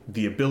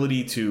 the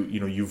ability to,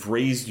 you've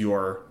raised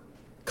your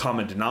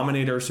common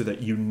denominator so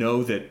that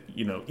that,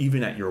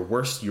 even at your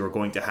worst, you're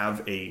going to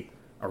have a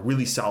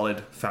really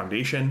solid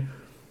foundation,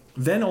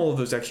 then all of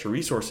those extra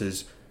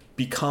resources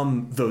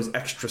become those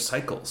extra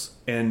cycles,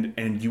 and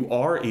you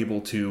are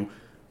able to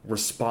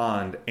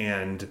respond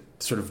and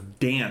sort of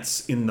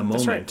dance in the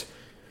moment.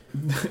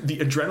 The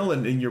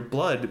adrenaline in your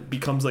blood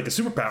becomes like a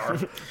superpower,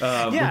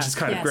 which is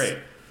kind of great.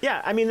 Yeah,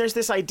 I mean, there's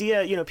this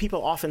idea,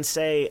 people often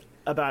say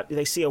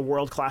they see a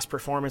world-class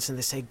performance and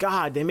they say,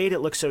 God, they made it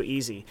look so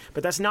easy.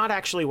 But that's not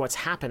actually what's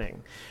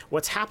happening.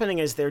 What's happening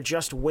is they're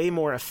just way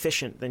more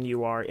efficient than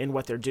you are in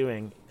what they're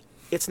doing.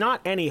 It's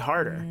not any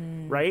harder,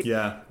 right?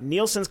 Yeah.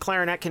 Nielsen's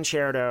Clarinet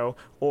Concerto,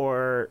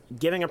 or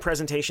giving a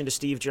presentation to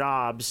Steve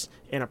Jobs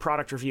in a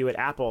product review at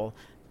Apple,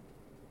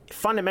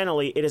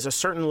 fundamentally, it is a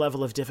certain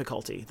level of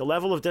difficulty. The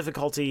level of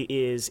difficulty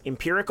is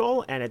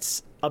empirical, and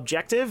it's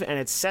objective, and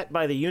it's set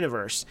by the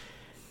universe.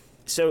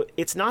 So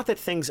it's not that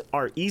things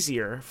are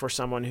easier for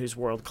someone who's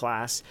world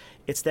class.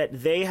 It's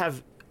that they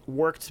have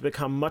worked to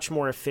become much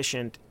more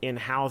efficient in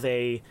how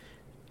they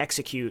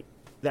execute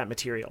that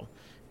material.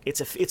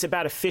 It's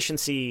about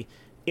efficiency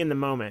in the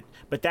moment,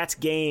 but that's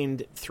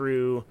gained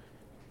through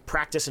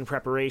practice and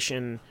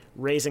preparation,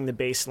 raising the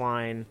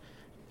baseline,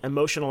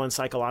 emotional and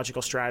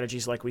psychological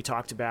strategies like we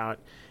talked about.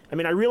 I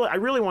mean, I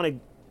really want to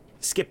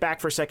skip back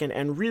for a second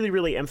and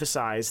really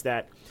emphasize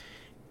that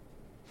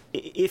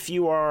if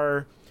you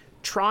are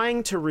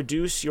trying to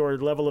reduce your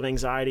level of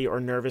anxiety or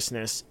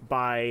nervousness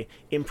by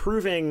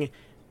improving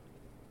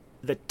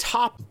the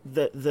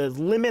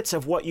limits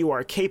of what you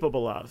are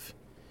capable of,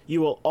 you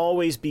will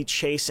always be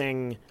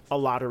chasing a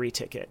lottery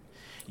ticket.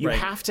 You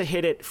have to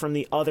hit it from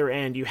the other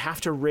end. You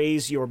have to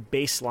raise your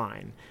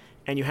baseline,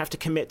 and you have to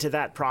commit to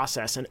that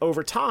process. And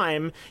over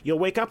time, you'll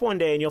wake up one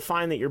day and you'll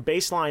find that your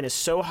baseline is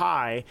so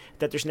high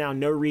that there's now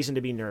no reason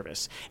to be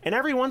nervous. And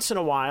every once in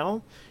a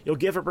while, you'll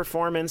give a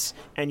performance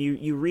and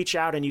you reach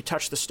out and you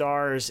touch the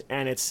stars,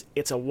 and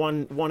it's a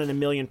one in a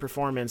million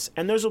performance.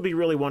 And those will be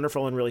really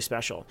wonderful and really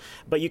special.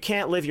 But you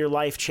can't live your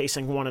life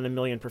chasing 1 in a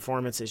million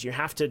performances. You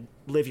have to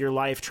live your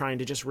life trying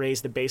to just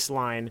raise the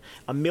baseline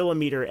a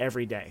millimeter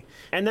every day.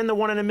 And then the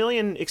 1 in a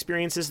million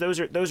experiences, those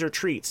are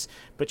treats.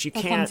 But you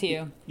can't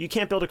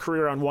build a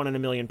career on 1 in a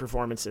million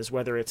performances,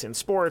 whether it's in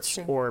sports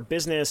or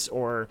business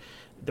or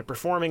the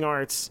performing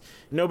arts.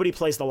 Nobody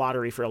plays the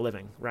lottery for a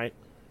living, right?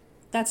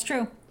 That's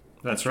true.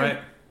 That's right.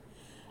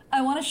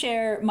 I want to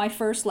share my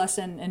first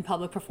lesson in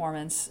public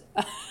performance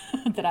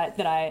that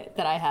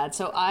I had.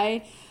 So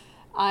I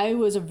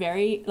was a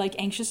very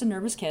anxious and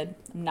nervous kid.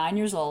 I'm 9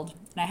 years old,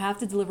 and I have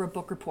to deliver a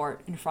book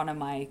report in front of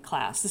my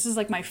class. This is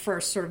my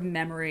first sort of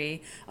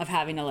memory of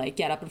having to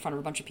get up in front of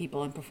a bunch of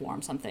people and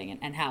perform something,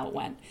 and how it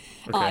went.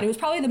 Okay. And it was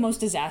probably the most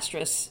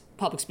disastrous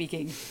public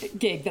speaking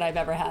gig that I've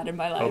ever had in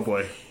my life. Oh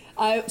boy.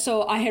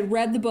 So I had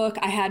read the book,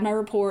 I had my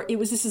report.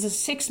 This is a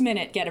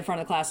 6-minute get in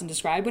front of the class and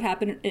describe what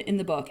happened in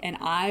the book. And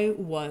I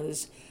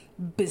was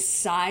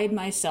beside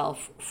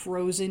myself,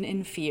 frozen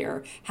in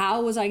fear.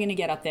 How was I going to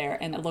get up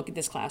there and look at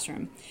this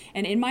classroom?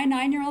 And in my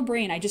 9-year-old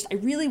brain, I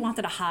really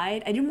wanted to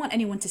hide. I didn't want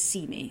anyone to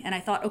see me. And I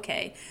thought,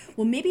 okay,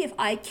 well, maybe if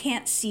I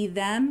can't see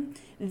them,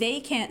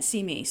 they can't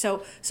see me.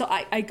 So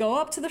I go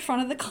up to the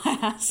front of the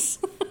class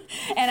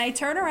and I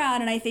turn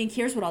around and I think,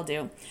 here's what I'll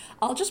do.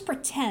 I'll just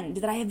pretend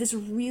that I have this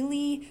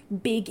really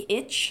big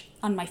itch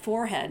on my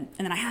forehead,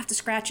 and then I have to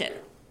scratch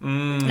it.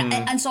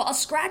 And so I'll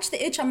scratch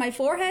the itch on my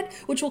forehead,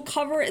 which will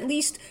cover at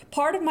least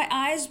part of my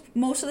eyes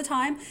most of the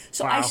time.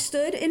 So I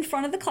stood in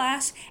front of the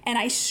class and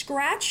I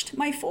scratched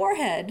my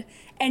forehead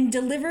and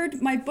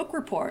delivered my book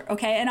report.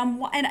 Okay,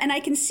 and I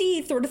can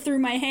see sort of through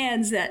my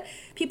hands that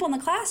people in the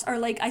class are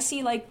like, I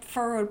see like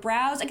furrowed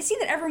brows. I can see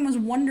that everyone was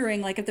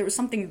wondering like if there was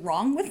something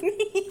wrong with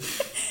me.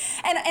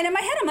 and in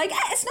my head I'm like,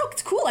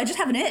 it's cool. I just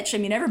have an itch. I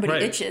mean,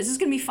 everybody itches. It's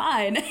gonna be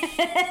fine.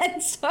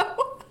 And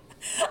so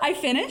I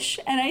finish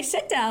and I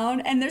sit down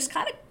and there's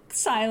kind of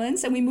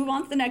silence and we move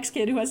on to the next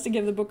kid who has to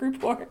give the book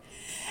report.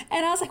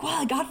 And I was like, wow,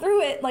 I got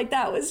through it. Like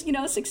that was,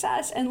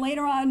 success. And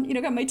later on,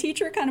 my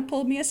teacher kind of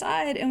pulled me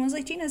aside and was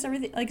like, Gina, is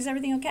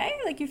everything okay?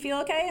 Like, you feel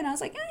okay? And I was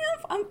like,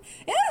 I'm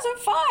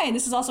fine.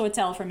 This is also a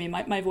tell for me.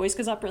 My voice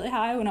goes up really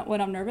high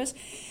when I'm nervous.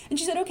 And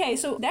she said, okay,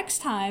 so next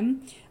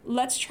time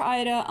let's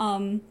try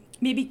to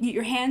maybe get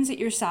your hands at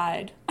your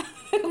side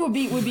would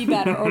be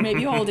better, or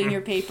maybe holding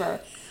your paper.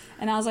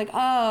 And I was like,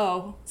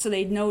 oh, so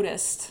they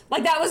noticed. I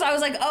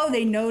was like, oh,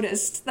 they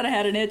noticed that I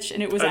had an itch,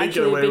 and it was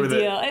actually a big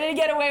deal. I didn't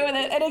get away with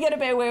it. I didn't get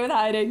away with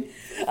hiding.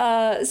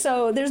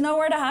 So there's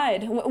nowhere to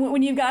hide.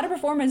 When you've got a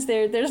performance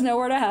there's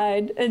nowhere to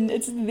hide. And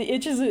the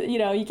itch is,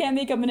 you can't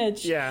make up an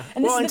itch. Yeah.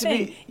 And this is the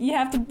thing. You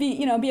have to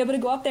be able to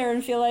go up there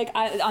and feel like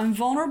I'm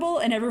vulnerable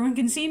and everyone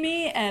can see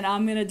me and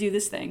I'm going to do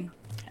this thing.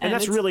 And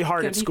that's really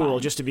hard at school,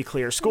 just to be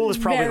clear. School is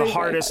probably the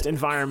hardest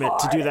environment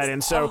to do that in.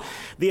 So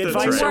the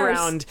advice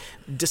around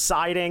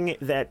deciding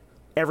that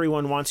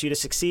everyone wants you to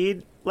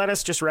succeed, let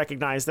us just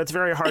recognize that's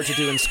very hard to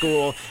do in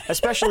school,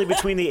 especially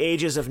between the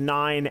ages of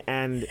 9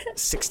 and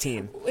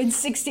 16. In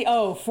 60,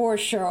 for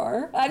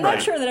sure. I'm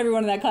not sure that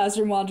everyone in that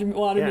classroom wanted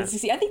me to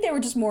succeed. I think they were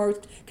just more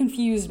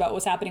confused about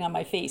what's happening on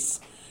my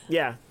face.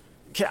 Yeah.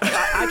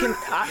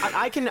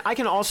 I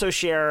can also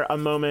share a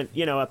moment,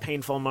 a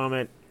painful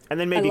moment. And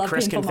then maybe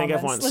Chris can think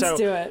of one. Let's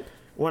do it.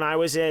 When I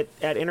was at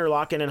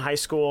Interlochen in high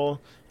school,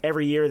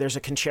 every year there's a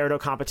concerto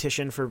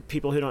competition. For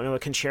people who don't know, a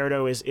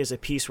concerto is a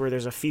piece where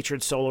there's a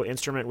featured solo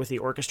instrument with the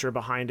orchestra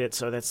behind it.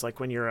 So that's like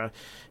when you're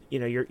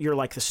you're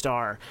like the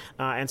star.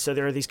 And so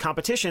there are these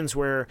competitions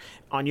where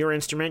on your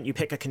instrument you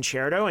pick a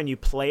concerto and you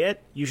play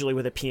it, usually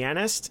with a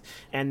pianist,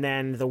 and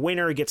then the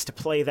winner gets to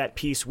play that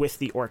piece with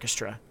the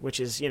orchestra, which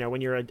is,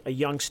 when you're a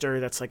youngster,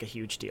 that's like a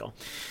huge deal.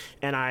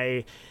 And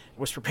I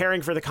was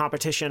preparing for the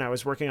competition. I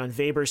was working on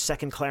Weber's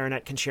second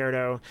clarinet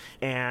concerto,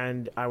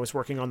 and I was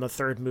working on the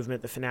third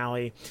movement, the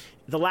finale.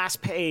 The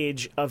last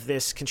page of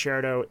this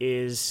concerto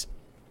is,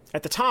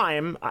 at the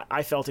time,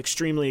 I felt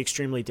extremely,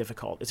 extremely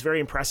difficult. It's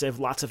very impressive,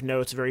 lots of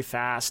notes, very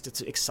fast,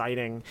 it's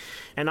exciting.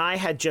 And I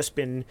had just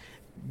been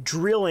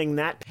drilling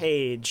that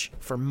page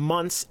for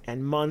months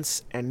and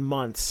months and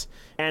months.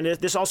 And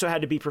this also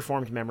had to be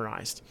performed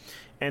memorized.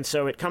 And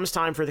so it comes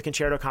time for the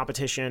concerto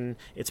competition.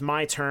 It's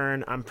my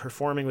turn. I'm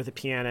performing with a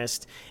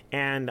pianist.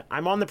 And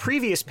I'm on the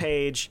previous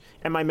page,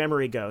 and my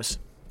memory goes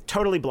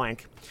totally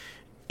blank.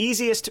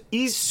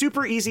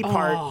 Super easy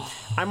part. Oh.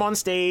 I'm on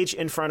stage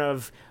in front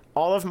of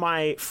all of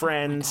my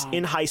friends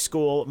in high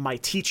school, my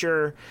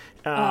teacher,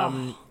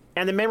 and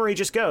the memory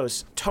just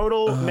goes.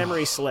 Total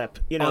memory slip.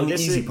 On the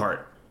easy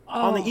part.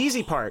 On the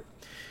easy part.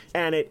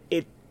 And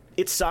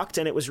it sucked,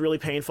 and it was really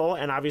painful,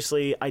 and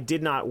obviously I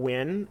did not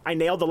win. I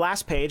nailed the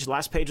last page. The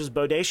last page was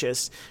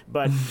bodacious,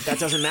 but that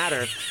doesn't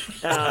matter.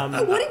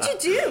 What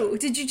did you do?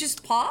 Did you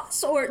just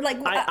pause, or like?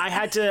 I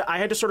had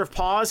to sort of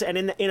pause, and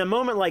in a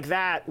moment like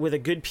that, with a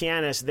good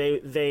pianist,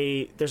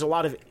 there's a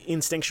lot of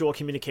instinctual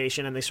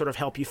communication, and they sort of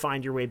help you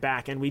find your way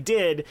back. And we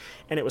did,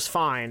 and it was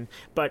fine.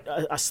 But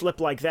a slip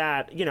like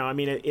that,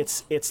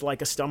 it's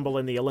like a stumble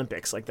in the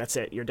Olympics. Like, that's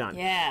it, you're done.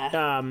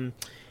 Yeah.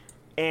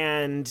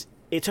 And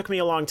it took me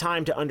a long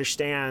time to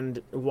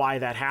understand why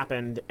that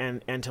happened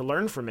and to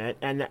learn from it.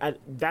 And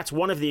that's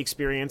one of the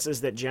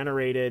experiences that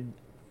generated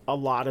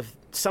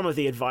some of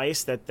the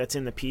advice that's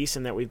in the piece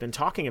and that we've been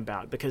talking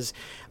about, because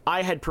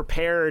I had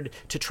prepared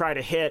to try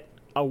to hit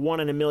a 1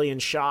 in a million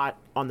shot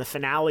on the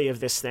finale of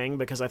this thing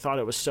because I thought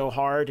it was so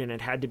hard and it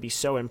had to be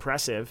so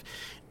impressive.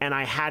 And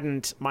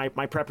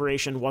my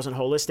preparation wasn't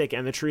holistic.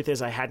 And the truth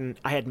is I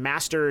had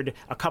mastered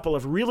a couple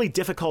of really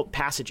difficult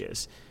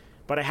passages,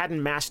 but I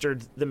hadn't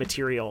mastered the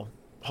material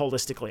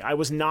holistically. I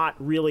was not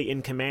really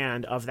in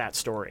command of that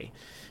story.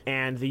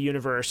 And the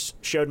universe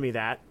showed me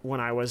that when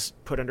I was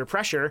put under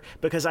pressure,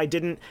 because I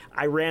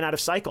ran out of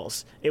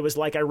cycles. It was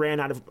like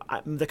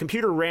the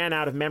computer ran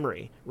out of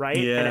memory, right?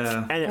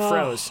 Yeah. And it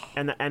froze,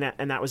 and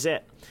that was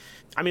it.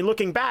 I mean,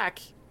 looking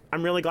back,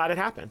 I'm really glad it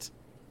happened.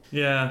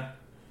 Yeah.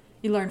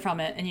 You learn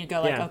from it and you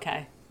go like,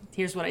 okay,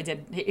 here's what I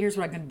did. Here's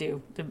what I'm going to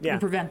do to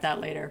prevent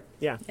that later.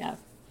 Yeah. Yeah.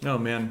 Oh,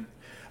 man.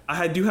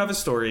 I do have a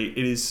story.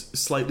 It is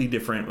slightly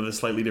different with a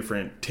slightly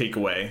different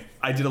takeaway.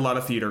 I did a lot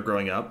of theater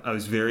growing up. I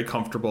was very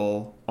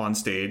comfortable on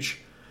stage,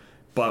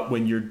 but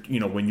when you're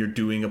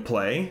doing a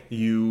play,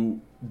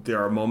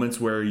 there are moments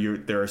where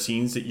there are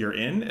scenes that you're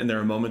in, and there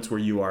are moments where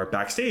you are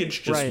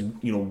backstage, just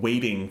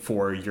waiting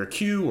for your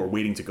cue or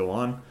waiting to go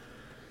on.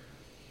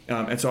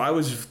 And so I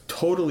was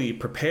totally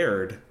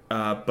prepared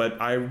but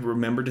I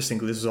remember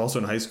distinctly, this was also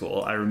in high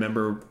school, I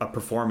remember a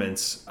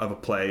performance of a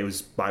play. It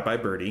was Bye Bye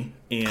Birdie.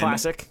 And,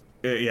 classic.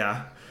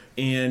 Yeah.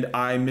 And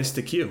I missed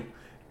a cue.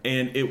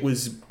 And it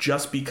was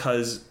just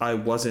because I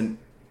wasn't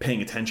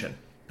paying attention.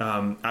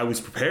 I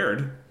was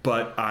prepared,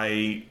 but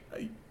I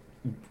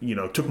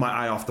took my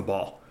eye off the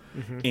ball.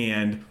 Mm-hmm.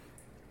 And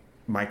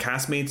my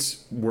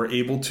castmates were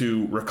able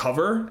to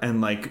recover and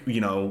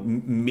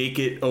make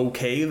it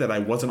okay that I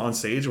wasn't on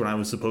stage when I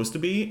was supposed to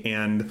be.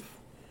 And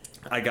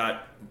I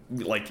got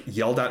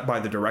yelled at by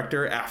the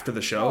director after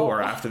the show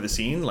or after the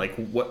scene,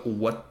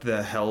 what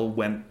the hell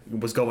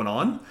was going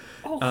on.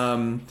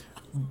 And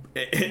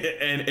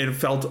it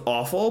felt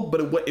awful,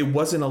 but it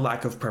wasn't a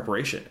lack of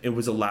preparation. It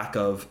was a lack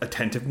of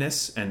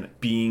attentiveness and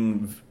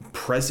being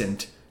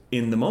present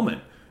in the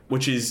moment,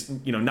 which is,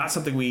 not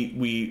something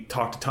we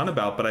talked a ton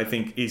about, but I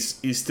think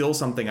is still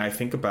something I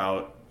think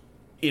about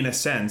in a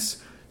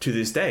sense to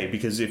this day,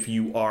 because if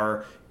you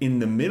are in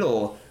the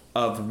middle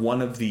of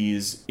one of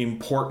these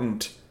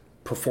important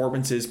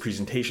performances,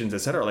 presentations,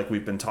 etc., like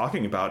we've been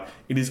talking about,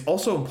 it is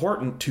also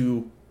important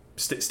to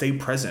stay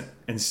present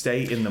and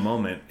stay in the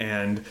moment.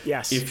 And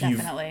yes,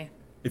 definitely.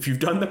 If you've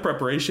done the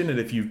preparation and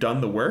if you've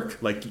done the work,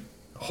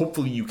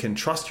 hopefully you can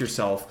trust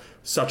yourself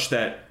such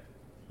that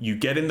you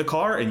get in the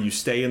car and you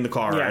stay in the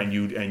car and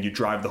you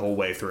drive the whole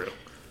way through.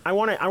 I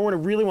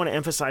really want to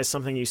emphasize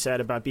something you said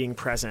about being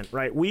present,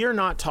 right? We are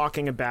not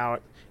talking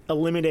about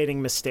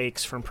eliminating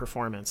mistakes from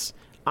performance.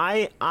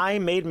 I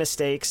made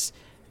mistakes,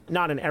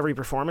 not in every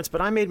performance,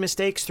 but I made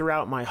mistakes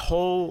throughout my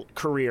whole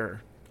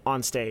career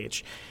on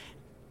stage.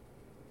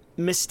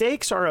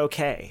 Mistakes are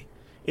okay.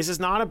 This is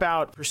not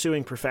about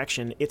pursuing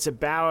perfection. It's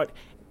about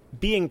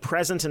being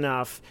present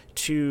enough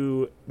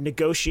to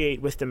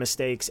negotiate with the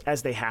mistakes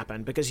as they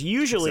happen, because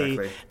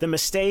usually the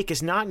mistake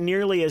is not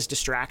nearly as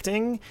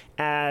distracting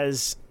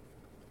as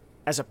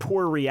a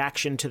poor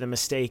reaction to the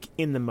mistake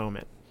in the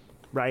moment,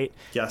 right?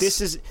 Yes.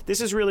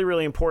 This is really,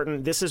 really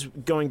important. This is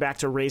going back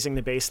to raising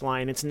the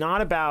baseline. It's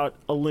not about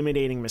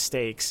eliminating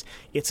mistakes.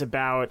 It's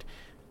about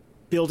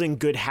building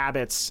good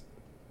habits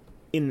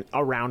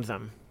around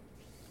them.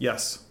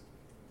 Yes.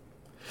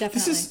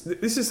 Definitely.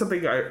 This is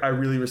something I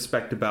really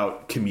respect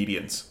about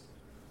comedians.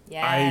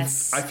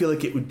 Yes. I feel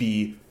like it would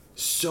be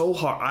so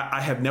hard.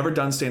 I have never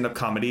done stand-up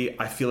comedy.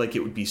 I feel like it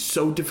would be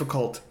so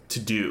difficult to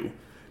do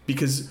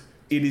because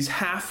it is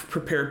half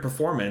prepared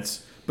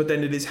performance, but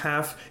then it is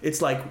half,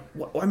 it's like,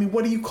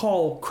 what do you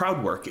call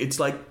crowd work? It's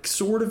like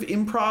sort of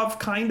improv,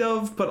 kind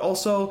of, but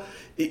also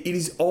it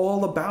is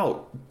all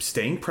about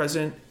staying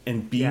present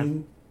and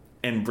being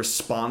and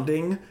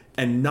responding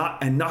and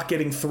not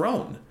getting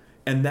thrown.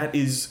 And it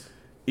is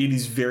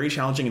very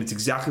challenging, and it's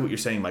exactly what you're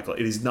saying, Michael.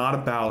 It is not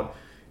about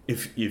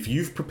if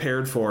you've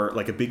prepared for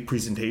a big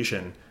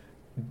presentation,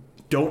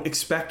 don't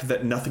expect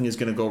that nothing is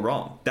going to go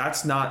wrong.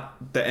 That's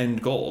not the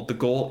end goal. The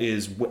goal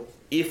is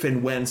if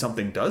and when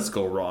something does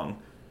go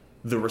wrong,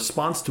 the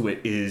response to it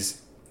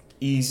is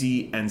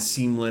easy and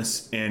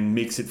seamless and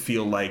makes it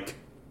feel like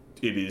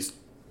it is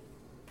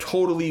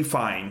totally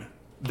fine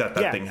that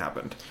thing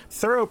happened.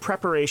 Thorough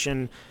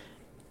preparation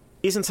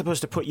isn't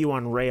supposed to put you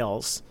on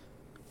rails.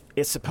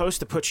 It's supposed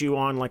to put you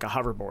on like a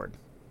hoverboard.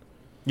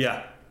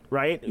 Yeah.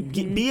 Right?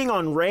 Mm-hmm. Being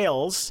on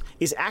rails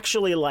is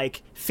actually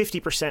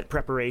 50%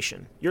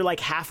 preparation. You're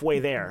halfway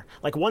there.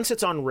 Once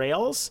it's on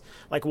rails,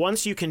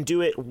 once you can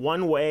do it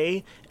one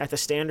way at the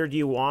standard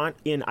you want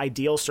in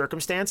ideal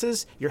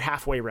circumstances, you're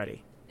halfway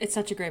ready. It's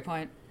such a great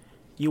point.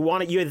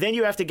 Then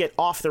you have to get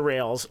off the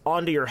rails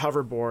onto your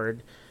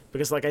hoverboard,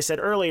 because like I said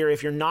earlier,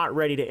 if you're not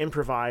ready to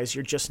improvise,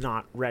 you're just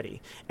not ready.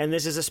 And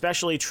this is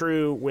especially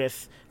true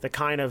with the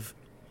kind of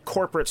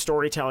corporate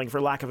storytelling,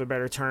 for lack of a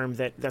better term,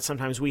 that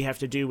sometimes we have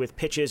to do with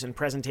pitches and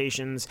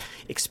presentations,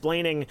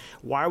 explaining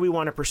why we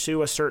want to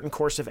pursue a certain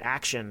course of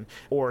action,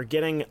 or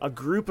getting a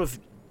group of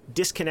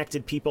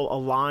disconnected people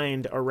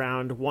aligned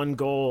around one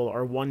goal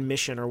or one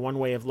mission or one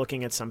way of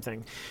looking at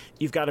something.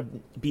 You've got to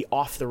be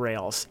off the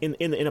rails in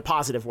a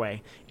positive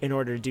way in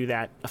order to do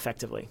that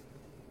effectively.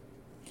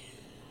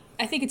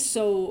 I think it's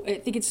so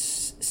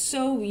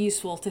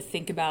useful to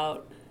think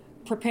about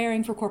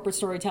preparing for corporate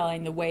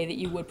storytelling the way that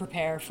you would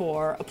prepare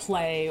for a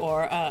play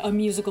or a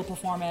musical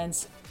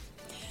performance.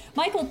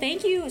 Michael,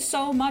 thank you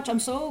so much. I'm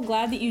so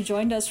glad that you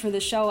joined us for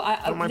this show.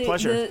 My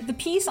pleasure. The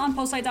piece on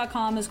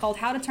Postlight.com is called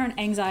How to Turn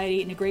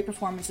Anxiety into Great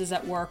Performances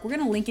at Work. We're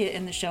going to link it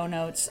in the show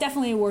notes.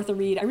 Definitely worth a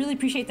read. I really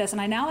appreciate this.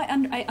 And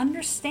I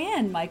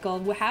understand,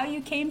 Michael, how you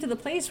came to the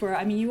place where,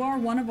 you are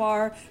one of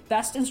our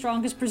best and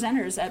strongest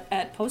presenters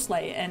at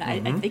Postlight. And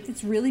I think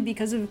it's really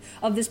because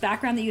of this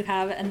background that you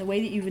have and the way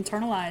that you've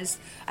internalized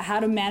how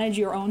to manage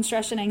your own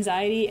stress and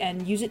anxiety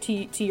and use it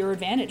to your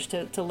advantage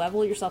to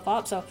level yourself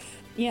up. So,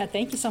 yeah,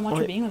 thank you so much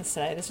for being with us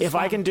today. This was If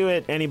fun. I can do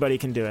it, anybody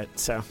can do it.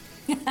 So,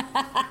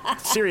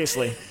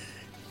 seriously.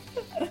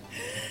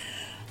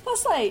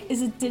 Postlight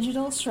is a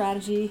digital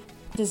strategy,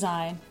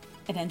 design,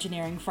 and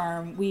engineering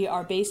firm. We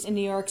are based in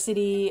New York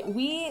City.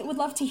 We would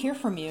love to hear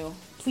from you.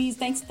 Please,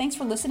 thanks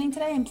for listening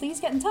today, and please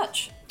get in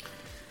touch.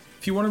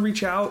 If you want to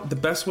reach out, the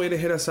best way to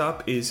hit us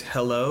up is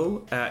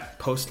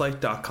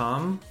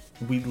hello@postlight.com.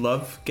 We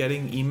love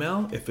getting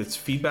email. If it's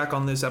feedback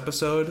on this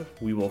episode,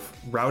 we will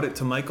route it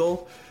to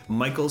Michael.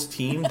 Michael's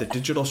team, the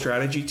digital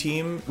strategy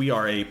team, we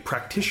are a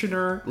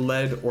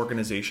practitioner-led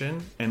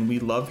organization, and we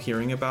love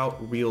hearing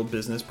about real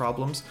business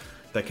problems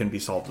that can be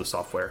solved with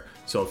software.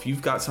 So if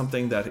you've got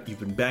something that you've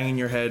been banging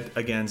your head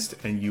against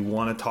and you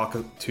want to talk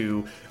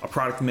to a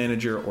product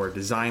manager or a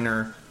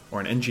designer or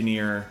an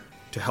engineer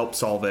to help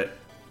solve it,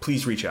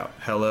 please reach out.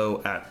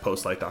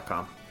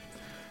 hello@postlight.com.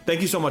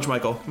 Thank you so much,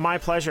 Michael. My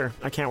pleasure.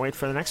 I can't wait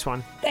for the next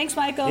one. Thanks,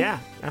 Michael. Yeah,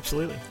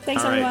 absolutely.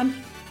 Thanks, All right.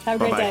 everyone. Have a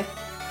great Bye-bye. day.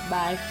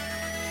 Bye.